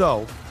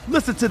 So,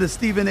 listen to the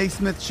Stephen A.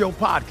 Smith Show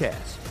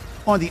podcast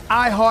on the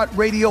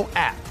iHeartRadio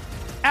app,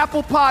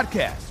 Apple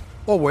Podcasts,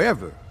 or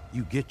wherever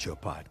you get your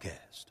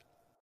podcast.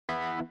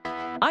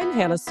 I'm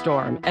Hannah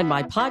Storm, and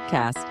my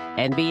podcast,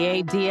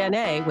 NBA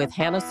DNA with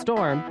Hannah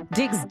Storm,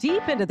 digs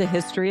deep into the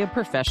history of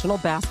professional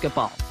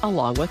basketball,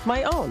 along with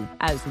my own,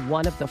 as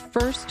one of the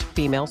first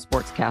female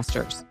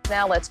sportscasters.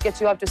 Now let's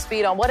get you up to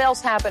speed on what else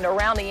happened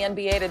around the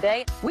NBA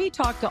today. We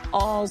talked to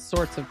all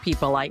sorts of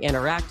people I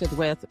interacted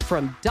with,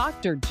 from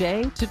Dr.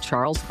 J to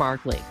Charles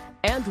Barkley,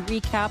 and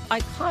recap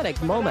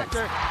iconic moments.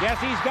 Yes,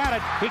 he's got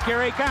it.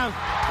 Here he comes.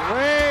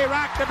 Ray,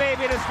 rock the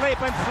baby to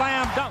sleep and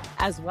slam dunk.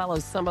 As well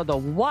as some of the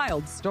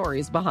wild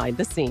stories behind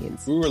the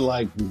scenes. We were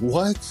like,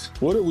 what?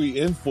 What are we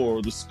in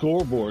for? The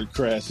scoreboard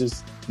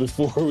crashes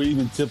before we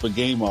even tip a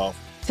game off.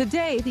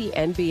 Today, the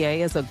NBA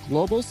is a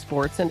global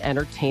sports and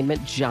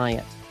entertainment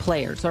giant.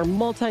 Players are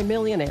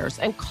multimillionaires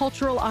and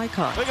cultural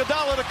icons.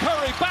 Iguodala to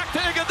Curry, back to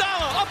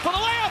Iguodala, up for the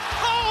layup.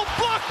 Oh,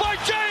 blocked by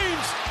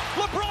James.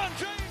 LeBron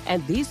James.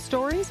 And these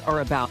stories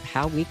are about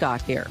how we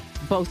got here,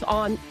 both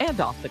on and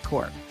off the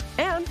court.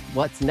 And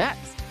what's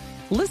next?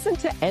 Listen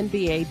to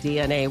NBA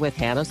DNA with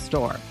Hannah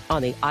Storm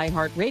on the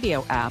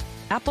iHeartRadio app,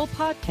 Apple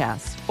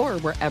Podcasts, or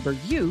wherever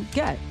you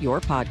get your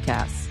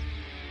podcasts.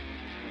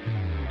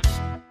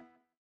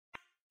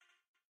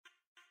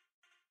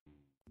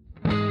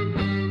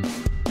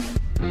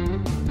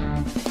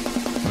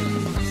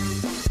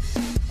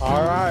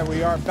 All right,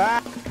 we are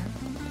back.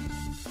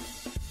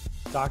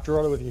 Dr.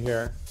 Roto with you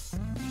here.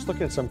 Just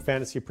looking at some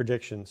fantasy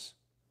predictions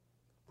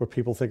where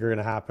people think are going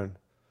to happen.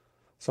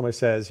 Somebody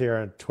says here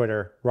on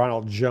Twitter,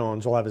 Ronald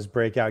Jones will have his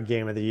breakout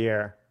game of the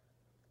year.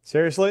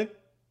 Seriously?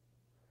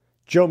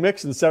 Joe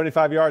Mixon,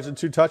 75 yards and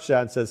 2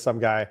 touchdowns, says some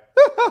guy.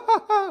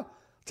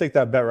 Take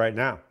that bet right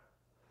now.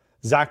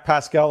 Zach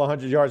Pascal,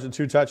 100 yards and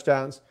 2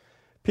 touchdowns.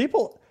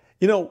 People,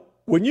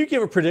 when you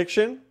give a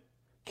prediction,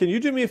 can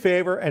you do me a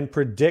favor and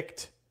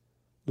predict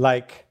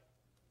like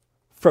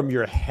from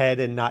your head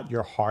and not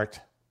your heart?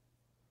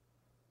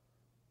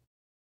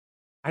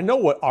 I know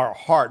what our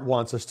heart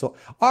wants us to.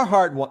 My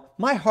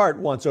heart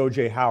wants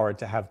O.J. Howard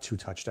to have 2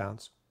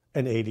 touchdowns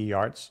and 80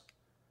 yards.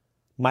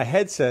 My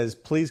head says,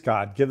 please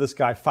God, give this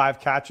guy 5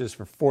 catches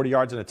for 40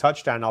 yards and a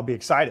touchdown. I'll be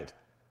excited.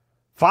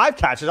 5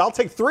 catches, I'll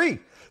take 3.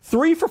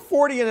 3 for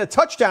 40 and a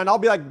touchdown. I'll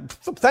be like,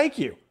 thank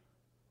you.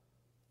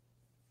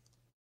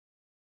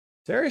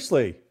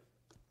 Seriously.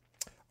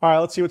 All right,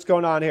 let's see what's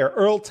going on here.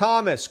 Earl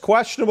Thomas,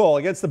 questionable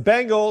against the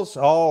Bengals.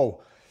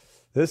 Oh,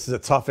 this is a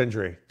tough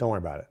injury. Don't worry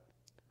about it.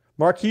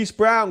 Marquise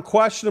Brown,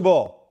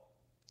 questionable.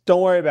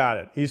 Don't worry about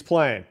it. He's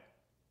playing.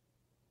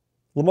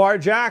 Lamar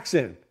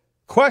Jackson,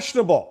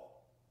 questionable.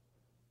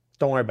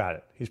 Don't worry about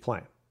it. He's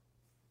playing.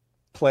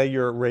 Play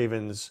your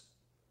Ravens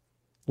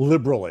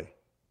liberally.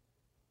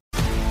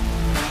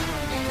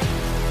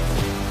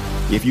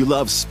 If you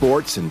love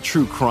sports and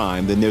true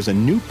crime, then there's a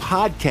new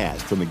podcast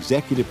from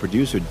executive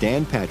producer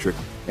Dan Patrick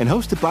and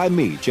hosted by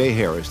me, Jay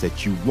Harris,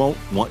 that you won't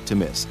want to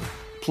miss.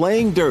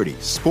 Playing Dirty: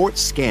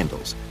 Sports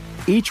Scandals.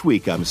 Each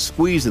week, I'm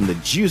squeezing the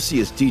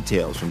juiciest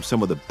details from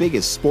some of the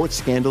biggest sports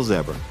scandals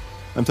ever.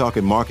 I'm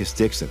talking Marcus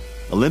Dixon,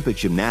 Olympic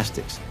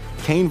gymnastics,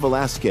 Cain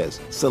Velasquez,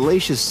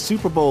 salacious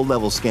Super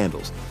Bowl-level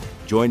scandals.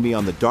 Join me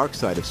on the dark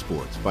side of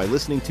sports by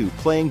listening to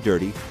Playing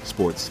Dirty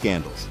Sports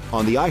Scandals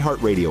on the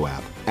iHeartRadio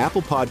app,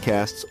 Apple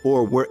Podcasts,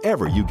 or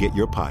wherever you get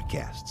your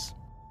podcasts.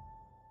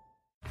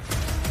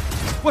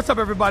 What's up,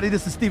 everybody?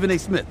 This is Stephen A.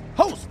 Smith,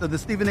 host of the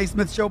Stephen A.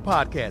 Smith Show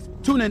podcast.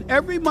 Tune in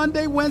every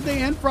Monday, Wednesday,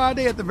 and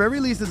Friday at the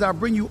very least as I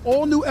bring you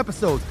all new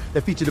episodes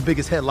that feature the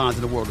biggest headlines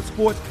in the world of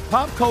sports,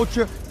 pop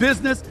culture,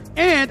 business,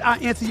 and I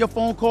answer your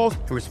phone calls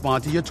and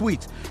respond to your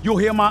tweets. You'll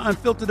hear my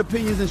unfiltered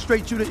opinions and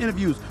straight-shooter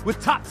interviews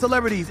with top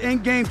celebrities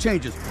and game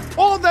changers.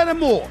 All that and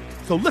more.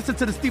 So listen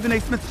to the Stephen A.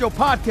 Smith Show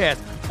podcast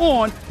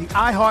on the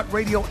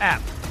iHeartRadio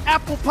app,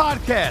 Apple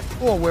Podcasts,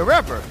 or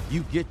wherever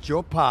you get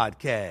your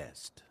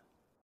podcast.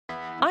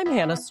 I'm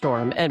Hannah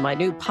Storm, and my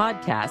new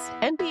podcast,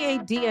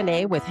 NBA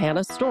DNA with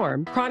Hannah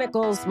Storm,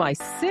 chronicles my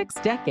 6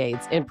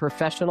 decades in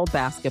professional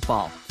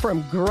basketball.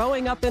 From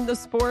growing up in the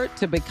sport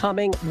to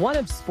becoming one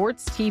of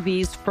sports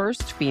TV's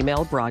first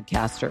female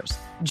broadcasters.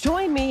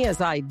 Join me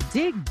as I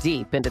dig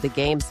deep into the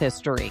game's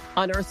history,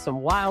 unearth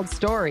some wild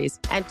stories,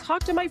 and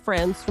talk to my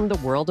friends from the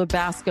world of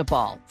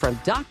basketball, from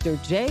Dr.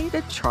 J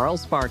to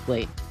Charles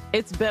Barkley.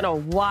 It's been a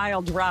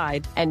wild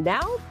ride, and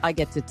now I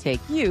get to take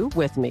you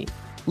with me.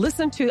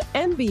 Listen to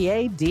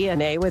NBA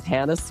DNA with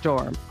Hannah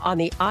Storm on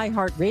the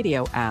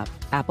iHeartRadio app,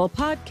 Apple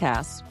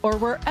Podcasts, or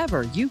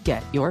wherever you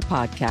get your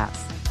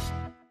podcasts.